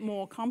little bit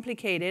more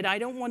complicated. I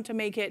don't want to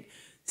make it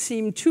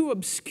seem too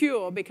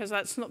obscure because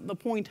that's not the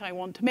point I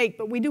want to make,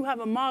 but we do have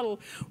a model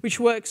which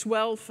works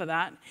well for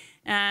that.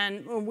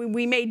 And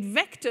we made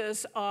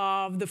vectors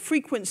of the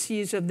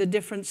frequencies of the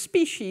different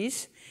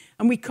species,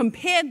 and we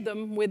compared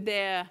them with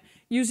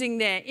using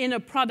their inner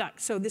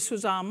product. So this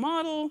was our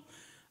model,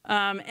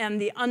 and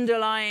the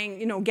underlying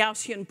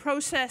Gaussian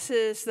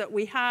processes that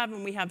we have,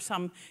 and we have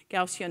some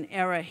Gaussian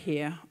error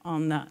here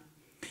on that.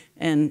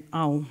 And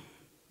I'll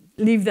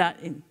leave that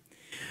in.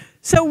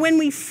 So when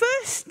we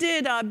first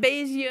did our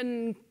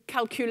Bayesian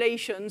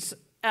calculations,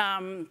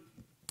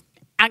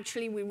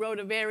 actually we wrote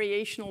a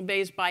variational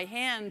Bayes by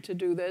hand to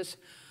do this.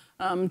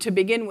 To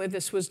begin with,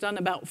 this was done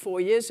about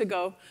 4 years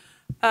ago.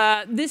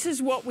 This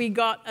is what we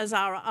got as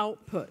our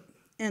output.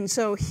 And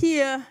so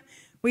here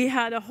we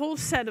had a whole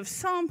set of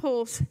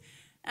samples.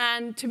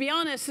 And to be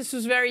honest, this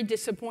was very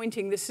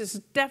disappointing. This is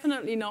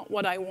definitely not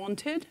what I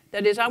wanted.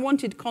 That is, I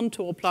wanted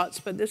contour plots,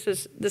 but this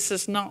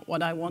is not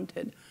what I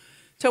wanted.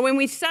 So when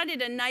we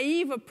studied a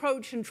naive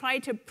approach and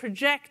tried to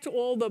project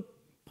all the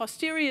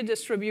posterior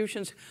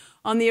distributions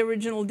on the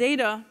original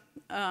data,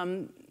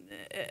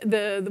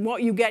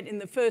 what you get in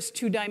the first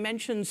 2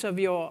 dimensions of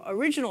your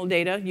original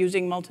data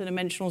using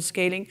multidimensional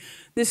scaling,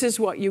 this is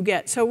what you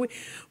get. So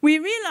we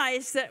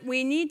realized that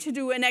we need to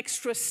do an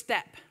extra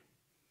step.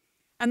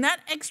 And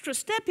that extra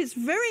step is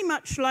very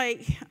much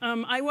like,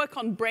 I work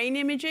on brain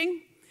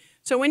imaging.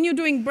 So when you're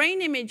doing brain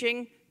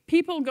imaging,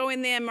 people go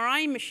in the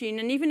MRI machine,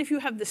 and even if you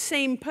have the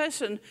same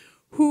person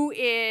who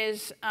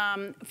is,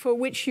 for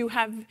which you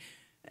have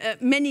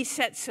many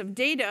sets of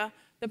data,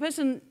 the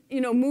person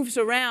moves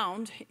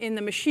around in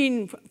the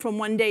machine from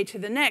one day to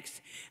the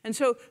next. And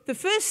so the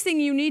first thing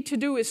you need to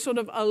do is sort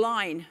of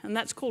align, and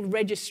that's called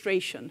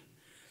registration.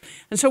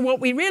 And so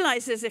what we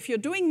realize is if you're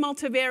doing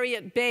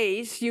multivariate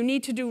Bayes, you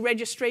need to do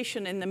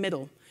registration in the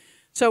middle.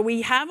 So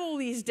we have all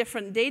these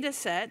different data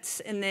sets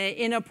in the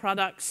inner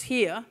products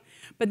here,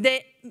 but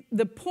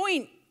the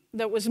point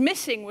that was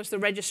missing was the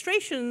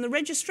registration, and the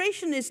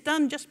registration is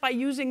done just by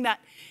using that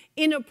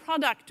inner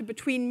product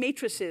between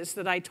matrices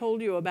that I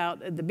told you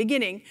about at the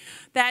beginning.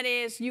 That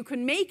is, you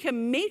can make a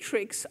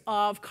matrix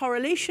of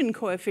correlation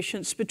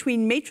coefficients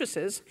between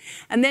matrices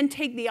and then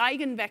take the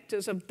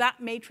eigenvectors of that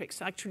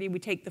matrix. Actually, we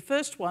take the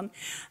first one,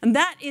 and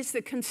that is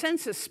the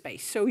consensus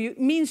space. So it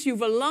means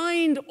you've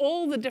aligned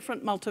all the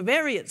different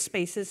multivariate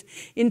spaces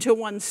into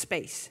one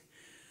space.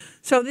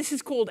 So this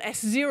is called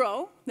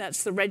S0,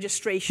 that's the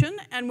registration,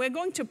 and we're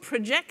going to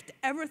project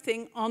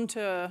everything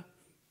onto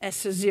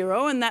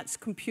S0, and that's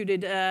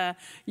computed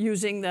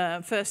using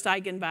the first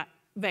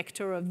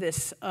eigenvector of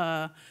this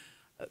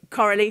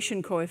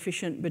correlation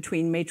coefficient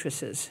between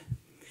matrices.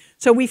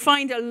 So we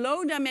find a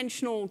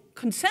low-dimensional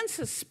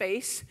consensus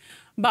space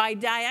by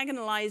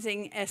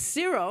diagonalizing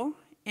S0,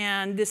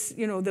 and this,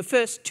 the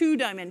first 2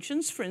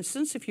 dimensions, for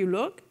instance, if you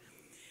look,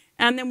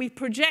 and then we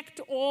project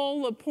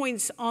all the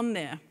points on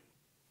there.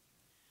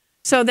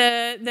 So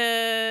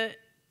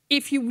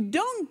if you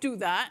don't do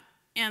that,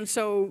 and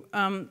so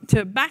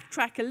to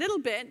backtrack a little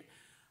bit,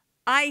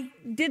 I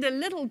did a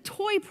little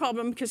toy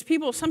problem because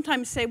people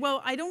sometimes say,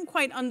 well, I don't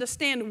quite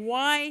understand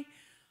why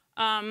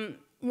do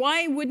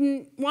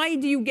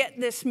you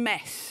get this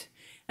mess?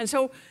 And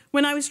so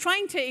when I was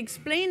trying to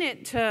explain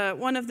it to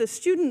one of the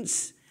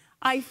students,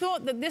 I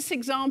thought that this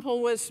example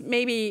was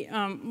maybe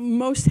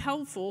most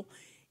helpful.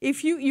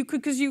 If you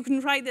could, because you can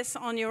try this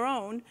on your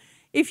own.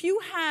 If you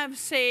have,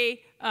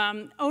 say,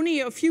 only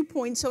a few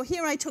points, so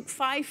here I took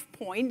 5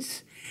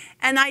 points,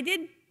 and I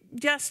did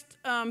just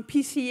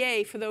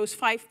PCA for those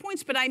 5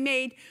 points, but I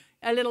made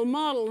a little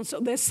model, and so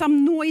there's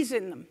some noise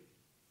in them.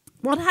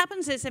 What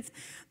happens is if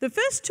the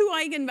first 2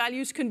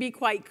 eigenvalues can be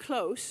quite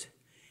close,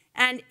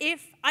 and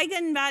if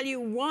eigenvalue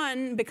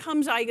 1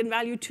 becomes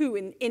eigenvalue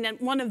 2 in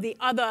one of the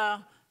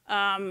other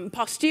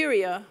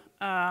posterior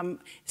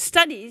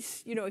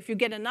studies, if you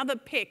get another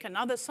pick,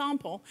 another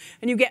sample,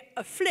 and you get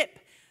a flip,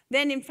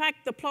 then in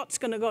fact the plot's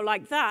going to go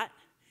like that.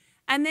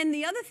 And then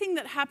the other thing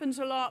that happens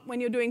a lot when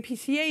you're doing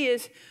PCA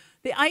is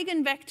the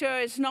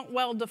eigenvector is not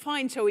well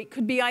defined, so it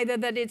could be either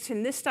that it's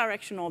in this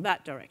direction or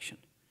that direction.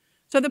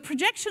 So the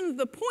projection of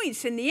the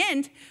points in the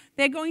end,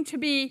 they're going to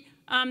be,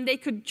 they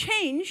could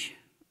change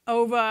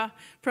over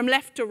from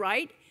left to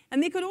right,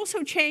 and they could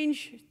also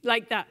change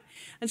like that.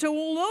 And so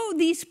although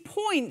these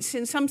points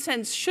in some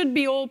sense should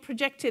be all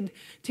projected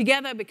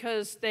together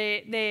because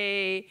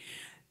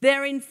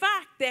they're in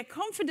fact, their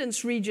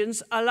confidence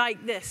regions are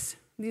like this,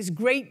 these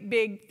great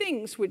big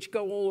things which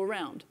go all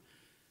around.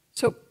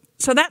 So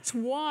that's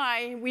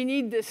why we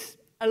need this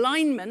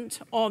alignment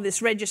or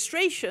this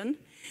registration.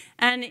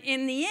 And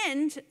in the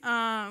end,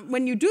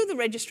 when you do the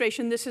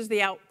registration, this is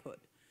the output.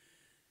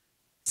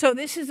 So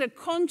this is a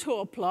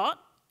contour plot,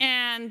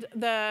 and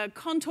the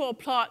contour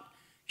plot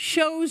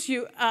shows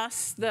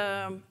us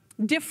the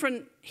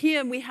different,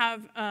 here we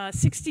have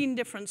 16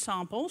 different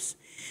samples.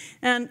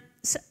 And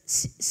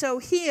so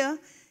here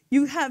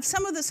you have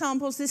some of the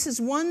samples, this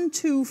is 1,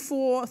 2,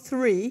 4,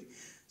 3.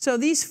 So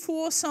these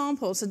 4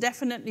 samples are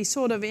definitely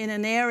sort of in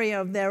an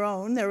area of their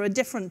own. They're a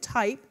different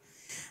type.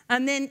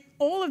 And then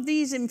all of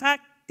these, in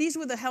fact, these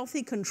were the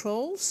healthy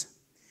controls.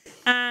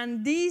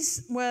 And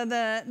these were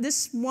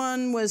this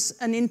one was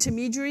an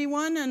intermediary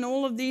one, and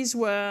all of these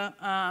were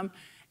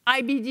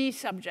IBD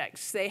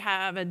subjects. They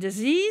have a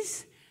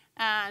disease,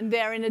 and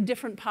they're in a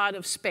different part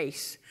of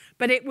space.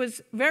 But it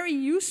was very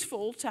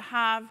useful to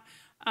have,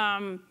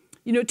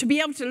 to be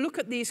able to look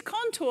at these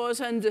contours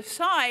and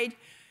decide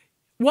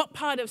what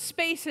part of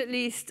space, at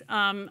least,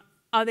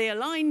 are they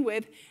aligned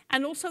with,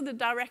 and also the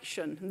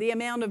direction. The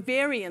amount of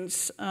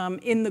variance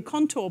in the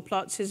contour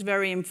plots is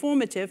very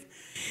informative.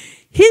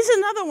 Here's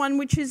another one,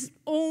 which is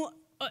all,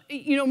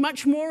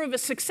 much more of a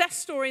success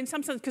story in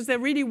some sense, because there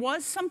really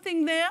was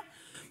something there.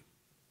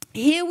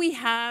 Here we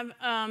have,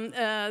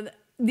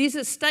 these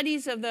are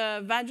studies of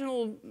the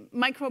vaginal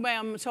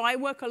microbiome. So I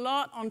work a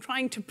lot on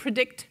trying to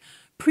predict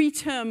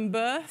preterm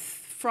birth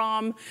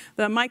from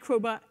the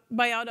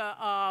microbiota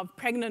of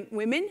pregnant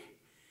women.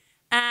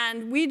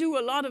 And we do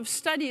a lot of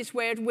studies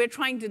where we're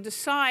trying to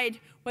decide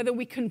whether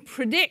we can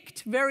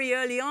predict very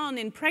early on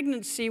in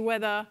pregnancy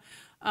whether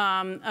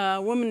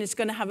a woman is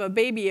going to have a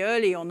baby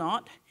early or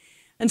not.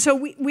 And so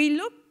we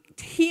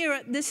looked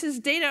here, this is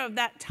data of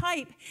that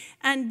type,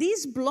 and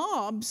these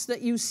blobs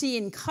that you see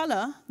in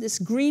color, this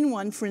green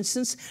one, for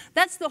instance,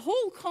 that's the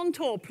whole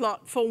contour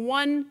plot for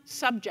one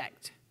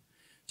subject.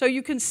 So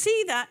you can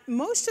see that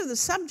most of the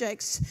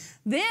subjects,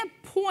 their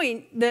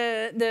point,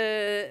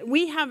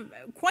 we have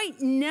quite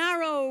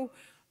narrow,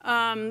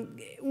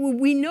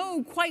 we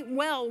know quite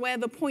well where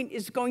the point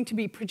is going to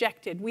be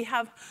projected. We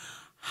have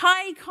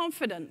high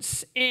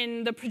confidence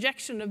in the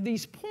projection of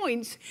these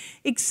points,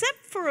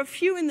 except for a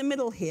few in the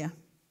middle here.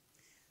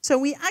 So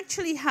we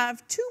actually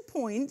have 2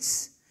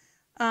 points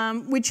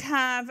which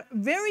have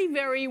very,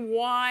 very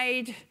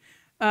wide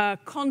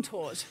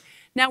contours.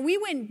 Now, we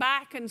went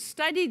back and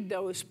studied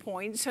those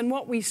points, and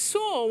what we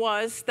saw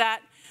was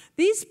that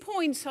these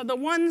points are the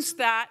ones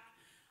that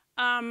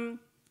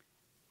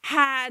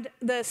had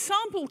the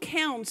sample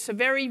counts are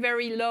very,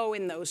 very low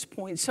in those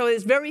points. So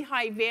there's very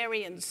high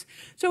variance.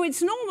 So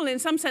it's normal in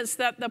some sense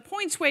that the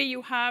points where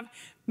you have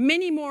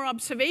many more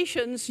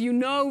observations you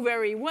know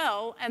very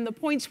well, and the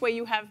points where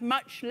you have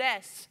much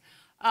less,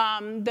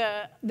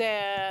 they're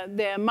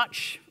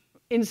much,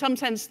 in some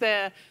sense,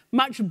 they're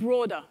much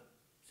broader.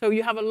 So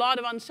you have a lot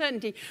of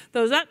uncertainty.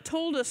 Though that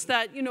told us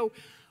that,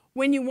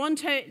 when you want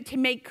to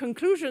make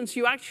conclusions,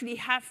 you actually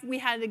we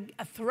had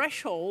a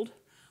threshold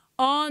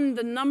on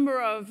the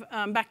number of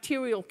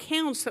bacterial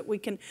counts that we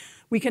can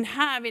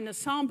have in a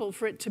sample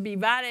for it to be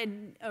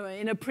valid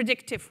in a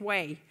predictive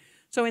way.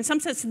 So in some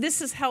sense, this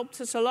has helped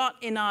us a lot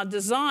in our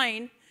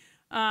design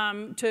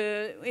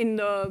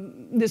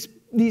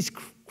these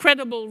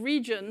credible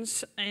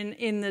regions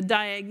in the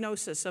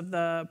diagnosis of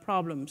the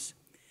problems.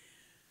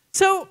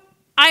 So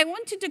I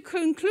wanted to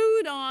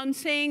conclude on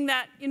saying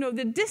that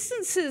the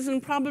distances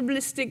and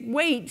probabilistic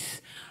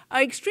weights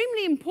are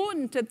extremely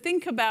important to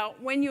think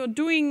about when you're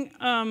doing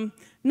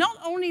not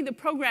only the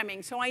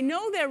programming. So I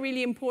know they're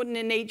really important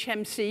in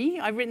HMC.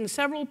 I've written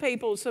several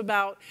papers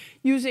about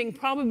using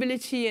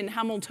probability and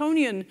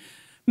Hamiltonian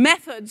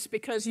methods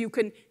because you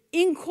can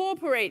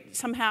incorporate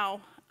somehow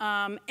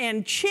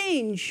and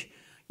change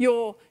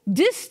your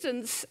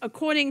distance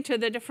according to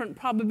the different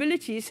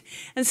probabilities.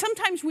 And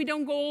sometimes we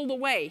don't go all the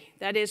way.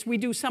 That is, we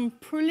do some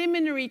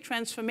preliminary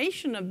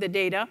transformation of the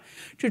data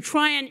to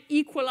try and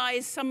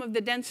equalize some of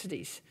the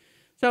densities.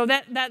 So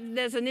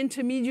there's an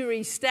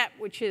intermediary step,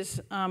 which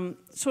is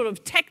sort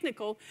of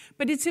technical,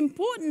 but it's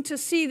important to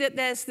see that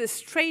there's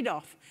this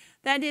trade-off.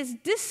 That is,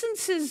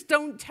 distances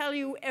don't tell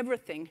you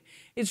everything.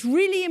 It's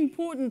really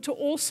important to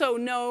also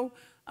know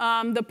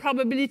the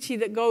probability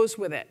that goes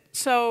with it.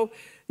 So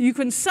you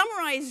can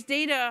summarize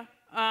data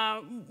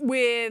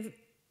with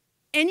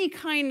any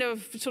kind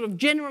of sort of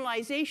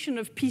generalization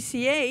of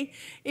PCA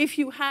if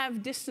you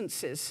have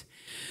distances.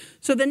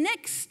 So the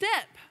next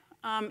step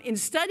in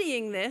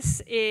studying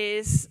this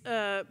is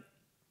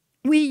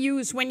we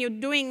use, when you're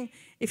doing,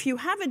 if you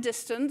have a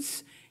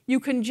distance, you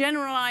can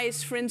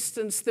generalize, for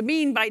instance, the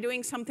mean by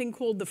doing something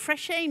called the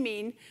Frechet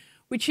mean,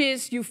 which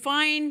is you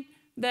find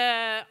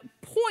the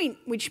point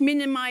which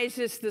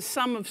minimizes the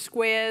sum of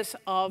squares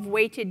of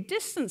weighted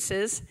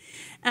distances.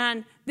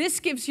 And this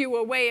gives you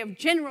a way of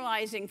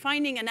generalizing,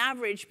 finding an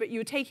average, but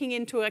you're taking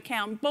into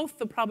account both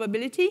the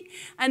probability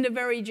and a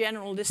very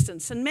general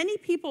distance. And many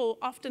people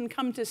often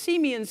come to see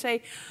me and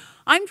say,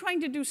 I'm trying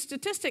to do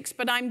statistics,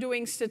 but I'm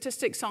doing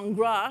statistics on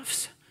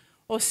graphs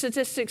or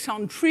statistics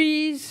on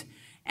trees,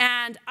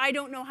 and I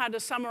don't know how to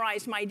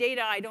summarize my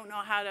data. I don't know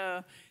how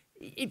to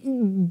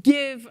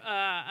give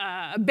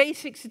a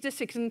basic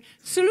statistics. And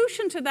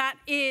solution to that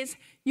is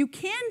you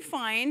can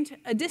find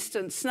a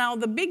distance. Now,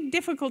 the big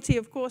difficulty,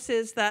 of course,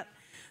 is that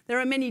there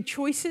are many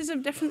choices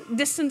of different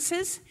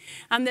distances.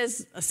 And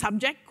there's a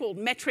subject called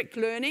metric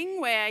learning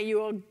where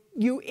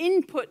you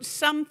input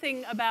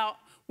something about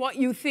what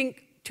you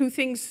think two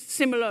things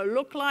similar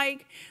look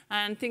like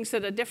and things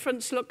that are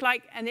different look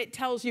like, and it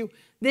tells you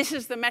this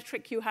is the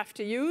metric you have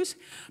to use.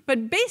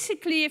 But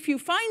basically, if you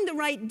find the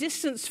right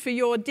distance for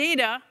your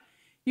data,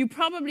 you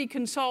probably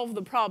can solve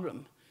the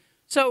problem.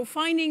 So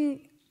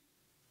finding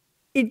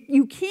it,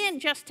 you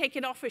can't just take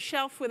it off a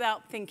shelf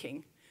without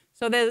thinking.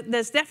 So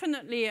there's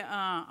definitely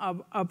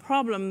a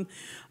problem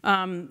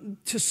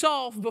to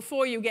solve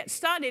before you get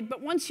started,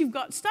 but once you've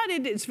got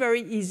started, it's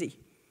very easy.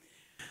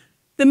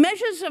 The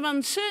measures of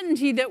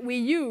uncertainty that we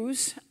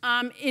use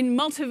in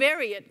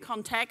multivariate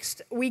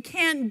context, we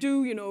can't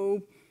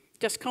do,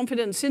 just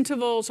confidence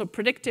intervals or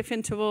predictive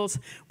intervals.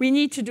 We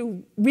need to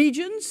do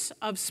regions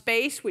of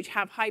space which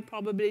have high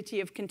probability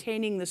of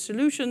containing the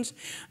solutions.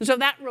 And so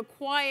that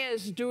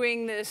requires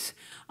doing this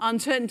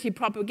uncertainty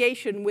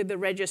propagation with the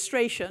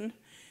registration.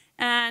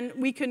 And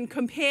we can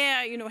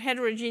compare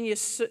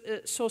heterogeneous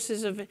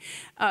sources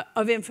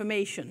of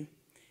information.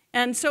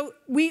 And so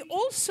we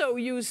also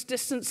use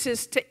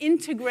distances to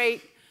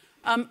integrate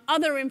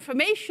other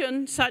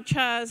information, such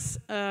as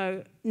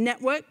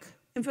network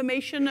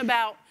information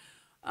about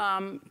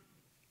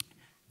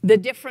the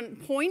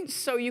different points.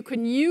 So you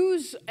can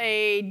use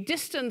a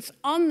distance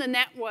on the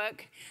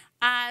network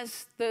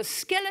as the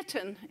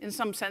skeleton, in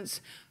some sense,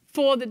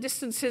 for the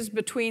distances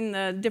between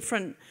the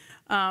different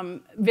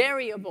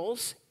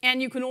variables.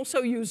 And you can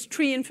also use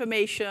tree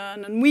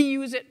information, and we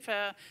use it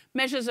for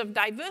measures of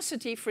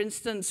diversity. For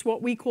instance,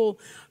 what we call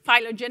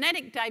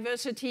phylogenetic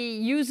diversity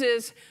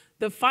uses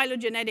the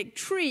phylogenetic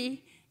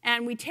tree,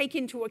 and we take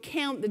into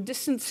account the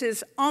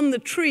distances on the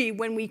tree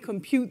when we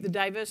compute the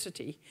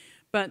diversity.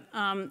 But,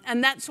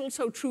 and that's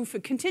also true for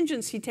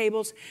contingency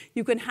tables.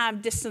 You can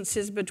have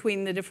distances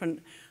between the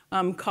different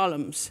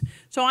columns.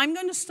 So I'm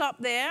going to stop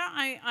there.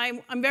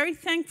 I'm very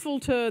thankful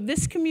to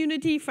this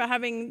community for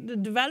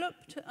having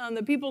developed.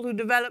 The people who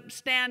developed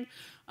STAN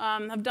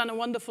have done a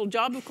wonderful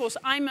job. Of course,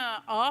 I'm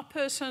an R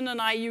person,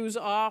 and I use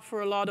R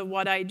for a lot of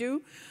what I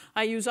do.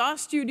 I use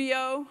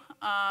RStudio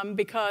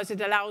because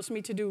it allows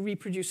me to do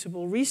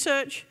reproducible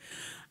research.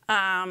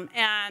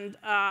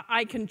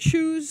 I can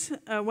choose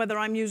whether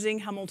I'm using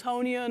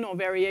Hamiltonian or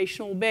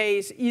variational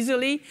Bayes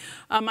easily.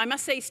 I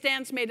must say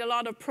Stan's made a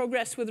lot of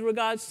progress with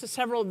regards to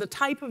several of the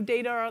type of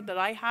data that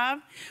I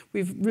have.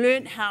 We've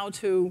learned how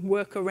to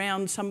work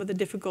around some of the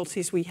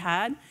difficulties we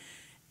had.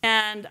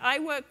 And I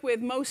work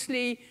with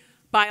mostly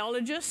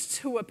biologists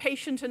who are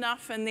patient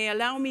enough, and they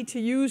allow me to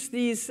use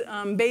these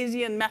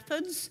Bayesian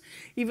methods,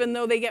 even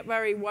though they get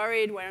very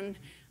worried when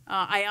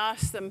I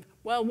ask them,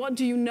 well, what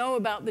do you know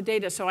about the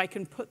data so I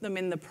can put them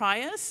in the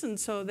priors? And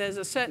so there's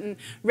a certain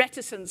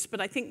reticence,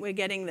 but I think we're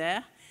getting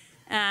there.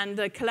 And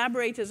the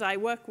collaborators I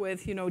work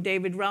with,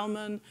 David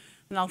Relman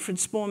and Alfred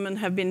Sporman,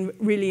 have been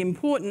really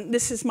important.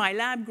 This is my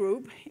lab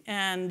group,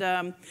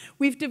 and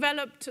we've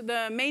developed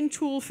the main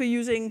tool for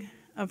using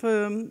R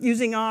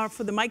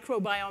for the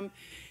microbiome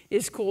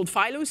is called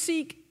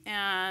PhyloSeq,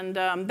 and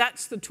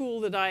that's the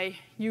tool that I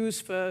use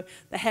for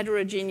the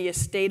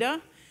heterogeneous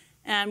data.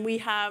 And we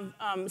have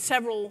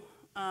several,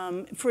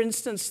 for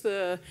instance,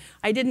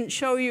 I didn't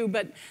show you,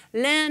 but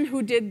Len,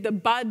 who did the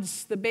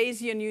BUDS, the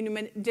Bayesian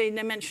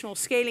unidimensional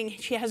scaling,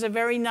 she has a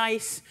very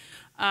nice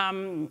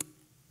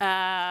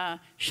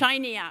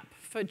Shiny app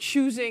for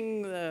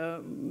choosing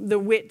the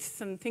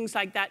width and things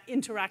like that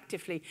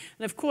interactively.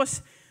 And of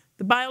course,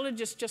 the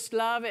biologists just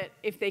love it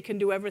if they can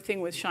do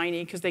everything with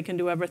Shiny, because they can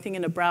do everything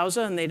in a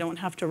browser and they don't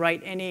have to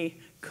write any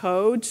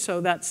code. So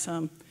that's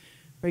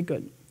very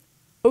good.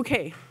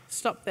 OK,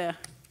 stop there.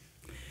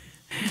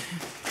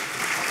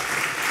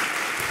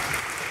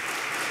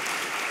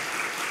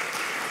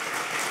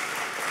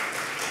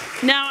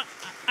 Now,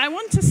 I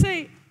want to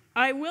say,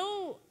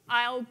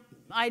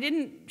 I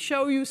didn't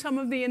show you some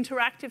of the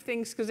interactive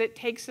things because it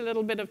takes a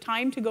little bit of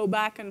time to go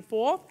back and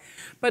forth.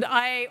 But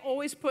I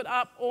always put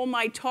up all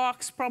my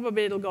talks,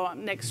 probably it'll go up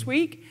next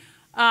week,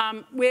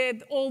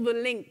 with all the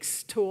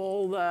links to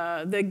all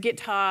the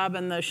GitHub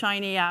and the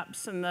Shiny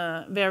apps and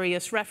the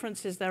various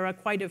references. There are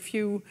quite a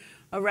few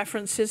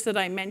references that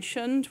I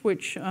mentioned,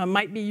 which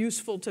might be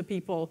useful to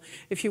people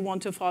if you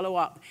want to follow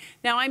up.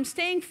 Now, I'm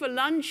staying for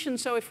lunch, and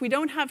so if we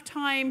don't have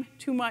time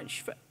too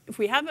much, if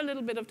we have a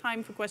little bit of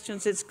time for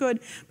questions, it's good.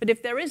 But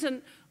if there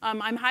isn't,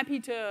 I'm happy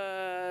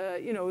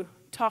to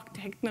talk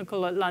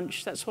technical at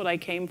lunch. That's what I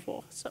came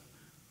for. So.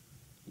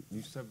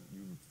 You said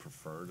you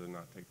prefer to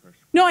not take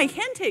questions? No, I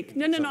can take.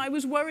 No. I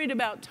was worried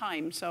about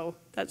time, so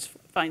that's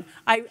fine.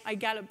 I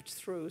galloped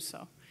through,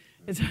 so.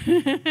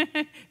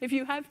 If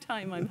you have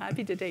time, I'm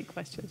happy to take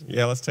questions.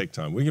 Yeah, let's take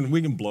time. We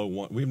can blow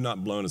one. We've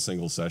not blown a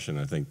single session,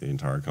 I think, the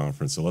entire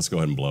conference. So let's go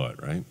ahead and blow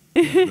it, right?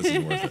 Yeah, this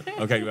is worth it.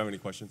 OK, you have any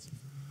questions?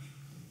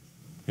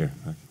 Here.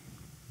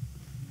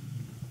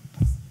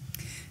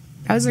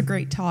 That was a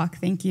great talk.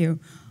 Thank you.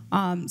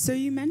 So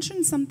you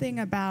mentioned something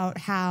about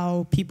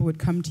how people would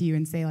come to you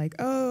and say, like,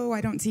 oh,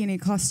 I don't see any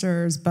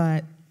clusters,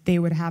 but they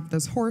would have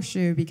this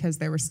horseshoe because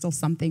there was still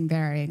something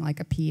varying, like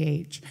a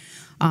pH.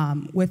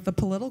 With the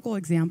political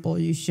example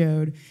you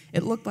showed,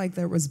 it looked like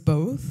there was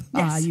both.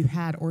 Yes. You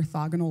had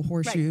orthogonal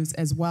horseshoes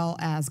as well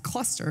as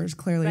clusters,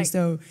 clearly. Right.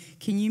 So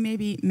can you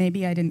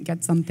maybe I didn't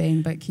get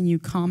something, but can you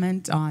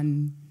comment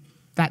on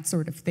that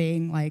sort of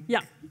thing? Like,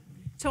 Yeah.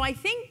 So I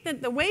think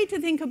that the way to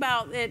think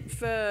about it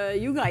for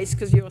you guys,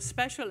 because you're a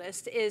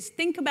specialist, is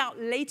think about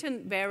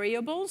latent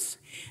variables.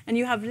 And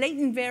you have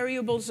latent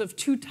variables of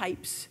two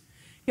types.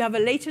 You have a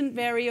latent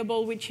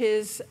variable which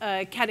is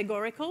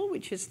categorical,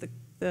 which is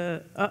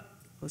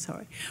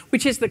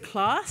which is the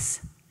class.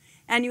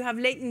 And you have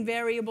latent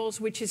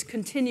variables which is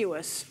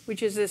continuous,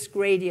 which is this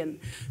gradient.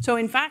 So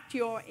in fact,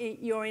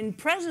 you're in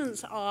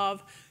presence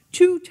of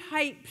two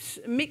types,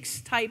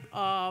 mixed type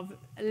of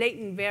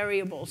latent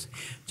variables.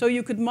 So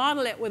you could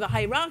model it with a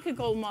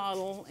hierarchical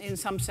model in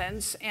some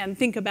sense and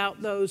think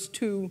about those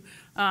two.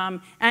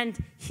 And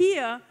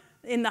here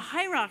in the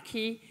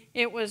hierarchy,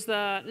 it was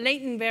the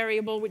latent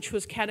variable which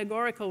was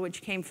categorical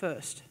which came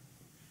first.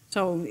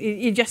 So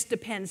it just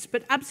depends.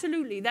 But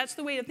absolutely, that's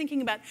the way of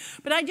thinking about it.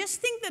 But I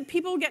just think that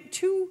people get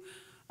too,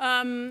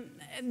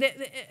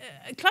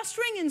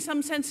 clustering in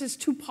some sense is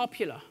too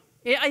popular.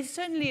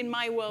 Certainly in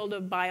my world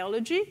of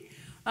biology,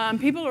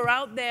 people are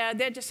out there,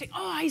 they're just saying,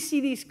 oh, I see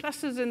these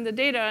clusters in the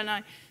data,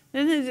 and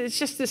it's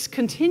just this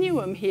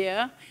continuum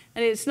here,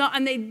 and it's not,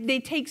 and they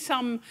take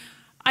some,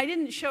 I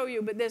didn't show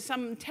you, but there's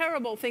some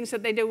terrible things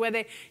that they do where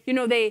they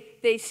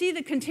see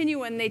the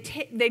continuum, and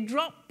they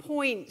drop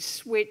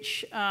points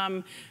which,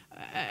 so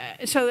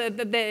that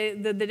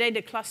the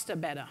data cluster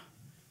better.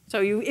 So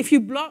if you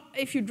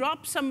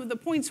drop some of the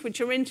points which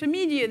are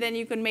intermediate, then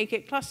you can make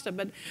it cluster.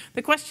 But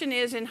the question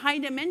is, in high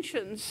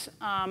dimensions,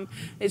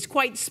 it's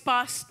quite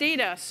sparse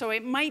data. So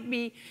it might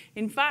be,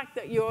 in fact,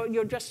 that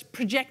you're just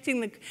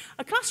projecting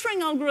a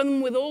clustering algorithm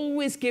will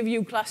always give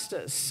you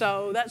clusters.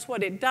 So that's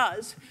what it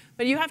does.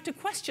 But you have to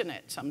question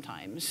it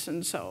sometimes.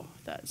 And so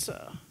that's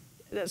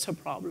a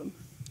problem.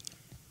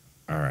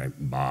 All right,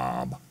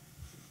 Bob.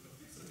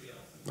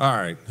 All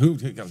right,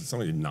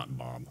 somebody not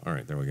Bob. All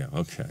right, there we go.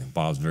 Okay,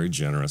 Bob's very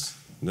generous.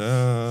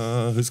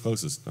 Who's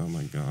closest? Oh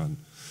my God.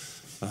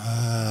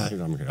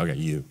 Okay,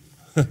 you.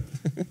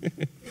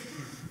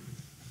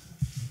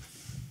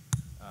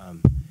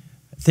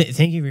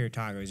 Thank you for your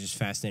talk. It was just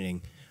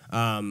fascinating.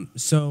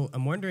 So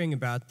I'm wondering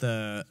about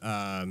the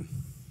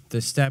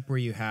step where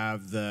you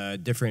have the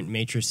different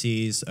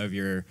matrices of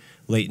your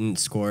latent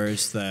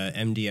scores, the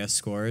MDS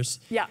scores.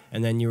 Yeah.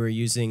 And then you were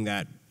using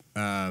that.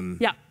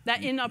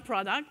 That inner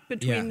product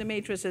between the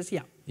matrices,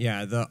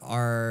 Yeah, the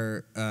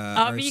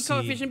RV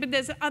coefficient, but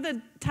there's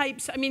other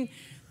types. I mean,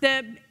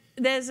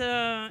 there's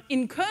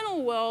in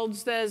kernel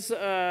worlds, there's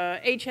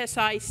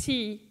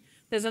HSIC.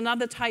 There's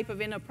another type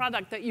of inner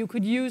product that you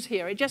could use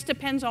here. It just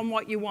depends on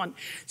what you want.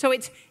 So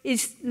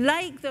it's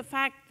like the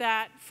fact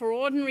that for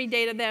ordinary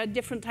data, there are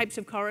different types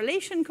of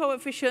correlation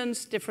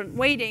coefficients, different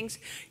weightings.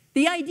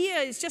 The idea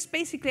is just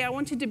basically I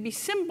want it to be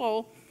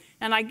simple.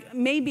 And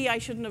maybe I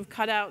shouldn't have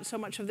cut out so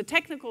much of the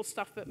technical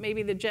stuff, but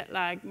maybe the jet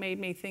lag made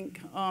me think,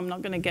 oh, I'm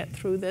not going to get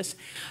through this.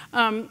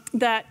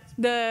 That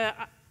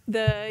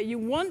you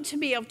want to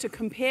be able to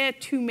compare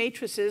two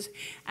matrices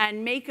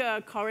and make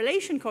a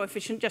correlation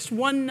coefficient, just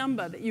one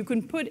number that you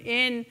can put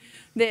in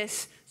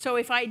this. So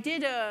if I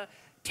did a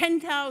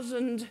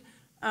 10,000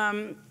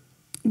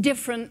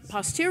 different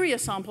posterior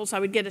samples, I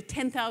would get a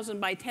 10,000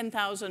 by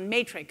 10,000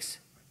 matrix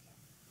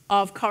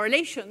of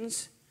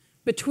correlations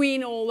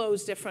between all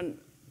those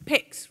different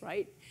picks,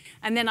 right?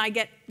 And then I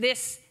get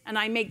this, and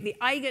I make the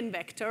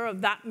eigenvector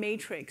of that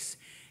matrix.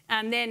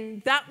 And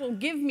then that will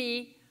give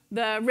me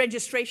the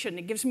registration.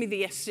 It gives me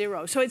the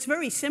S0. So it's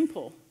very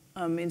simple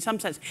in some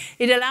sense.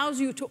 It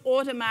allows you to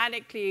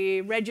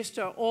automatically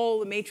register all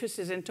the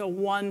matrices into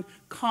one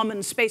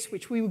common space,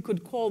 which we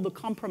could call the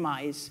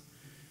compromise.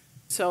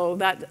 So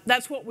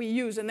that's what we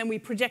use, and then we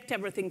project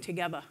everything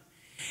together.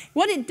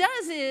 What it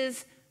does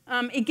is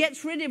it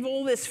gets rid of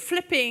all this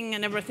flipping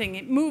and everything.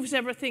 It moves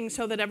everything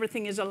so that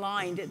everything is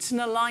aligned. It's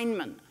an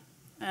alignment.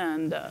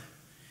 And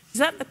is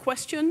that the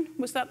question?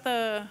 Was that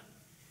the...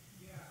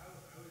 Yeah,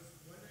 I was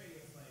wondering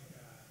if, like,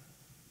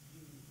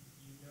 you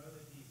know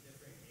that these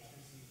different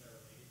matrices are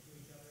related to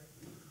each other.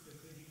 So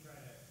could you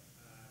try to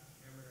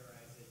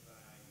parameterize it by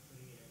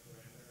putting in a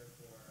parameter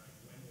for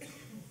when the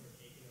samples were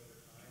taken over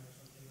time or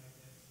something like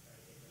this? Try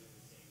to take them in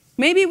the same...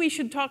 Maybe we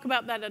should talk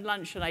about that at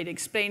lunch, and I'd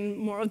explain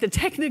more of the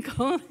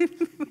technical.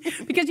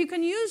 Because you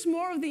can use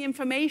more of the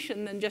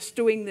information than just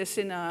doing this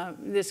in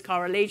this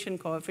correlation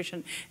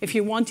coefficient if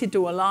you wanted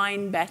to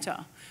align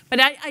better. But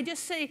I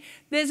just say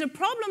there's a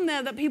problem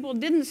there that people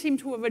didn't seem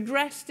to have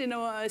addressed in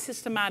a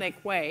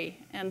systematic way.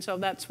 And so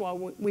that's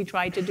what we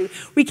tried to do.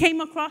 We came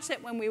across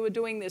it when we were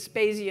doing this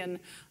Bayesian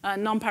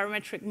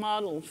non-parametric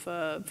model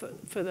for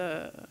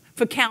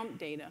count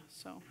data.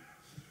 So.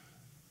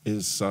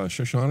 Is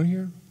Shoshana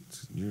here?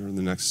 You're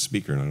the next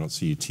speaker, and I don't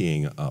see you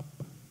teeing up.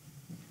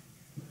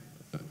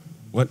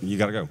 What? You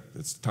got to go.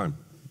 It's time.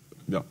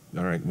 No.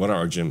 All right. What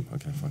are Jim?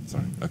 Okay, fine.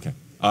 Sorry. Okay.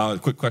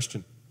 Quick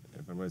question.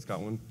 If everybody's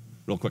got one,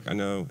 real quick. I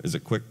know. Is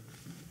it quick?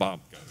 Bob.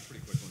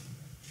 Pretty quick one.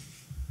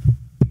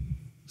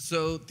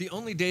 So the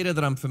only data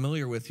that I'm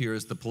familiar with here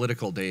is the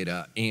political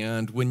data,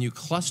 and when you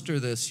cluster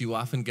this, you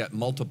often get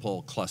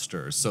multiple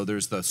clusters. So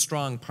there's the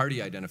strong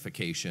party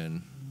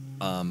identification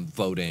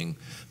voting,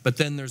 but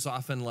then there's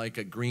often like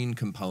a green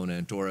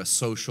component or a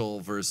social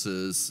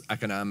versus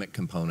economic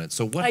component.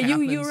 So what happens?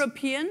 Are you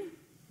European?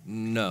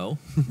 No.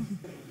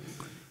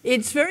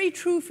 It's very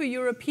true for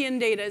European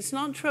data. It's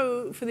not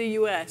true for the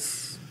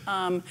US.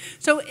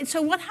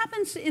 So what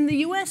happens in the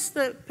US,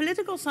 the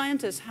political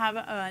scientists have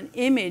an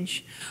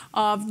image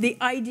of the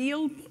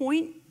ideal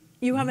point.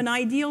 You have an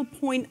ideal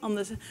point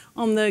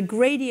on the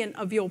gradient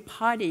of your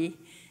party.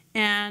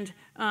 And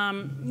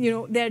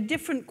there are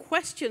different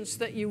questions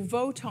that you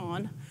vote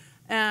on.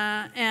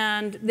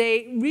 And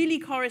they really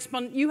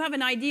correspond. You have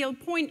an ideal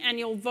point and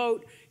you'll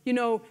vote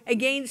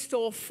against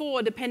or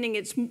for, depending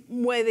it's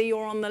whether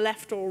you're on the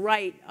left or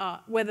right,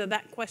 whether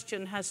that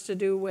question has to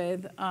do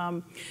with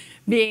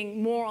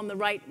being more on the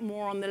right,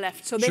 more on the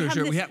left. So they have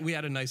this. We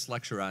had a nice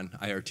lecture on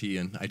IRT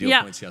and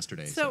ideal points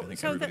yesterday. So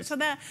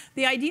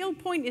The ideal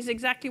point is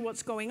exactly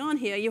what's going on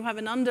here. You have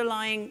an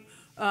underlying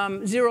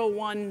 0,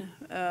 1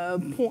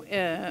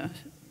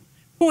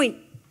 point,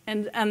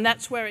 and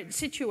that's where it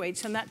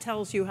situates, and that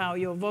tells you how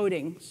you're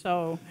voting.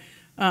 So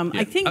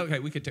I think. Okay,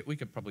 we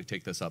could probably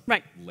take this up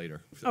right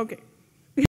later. Okay.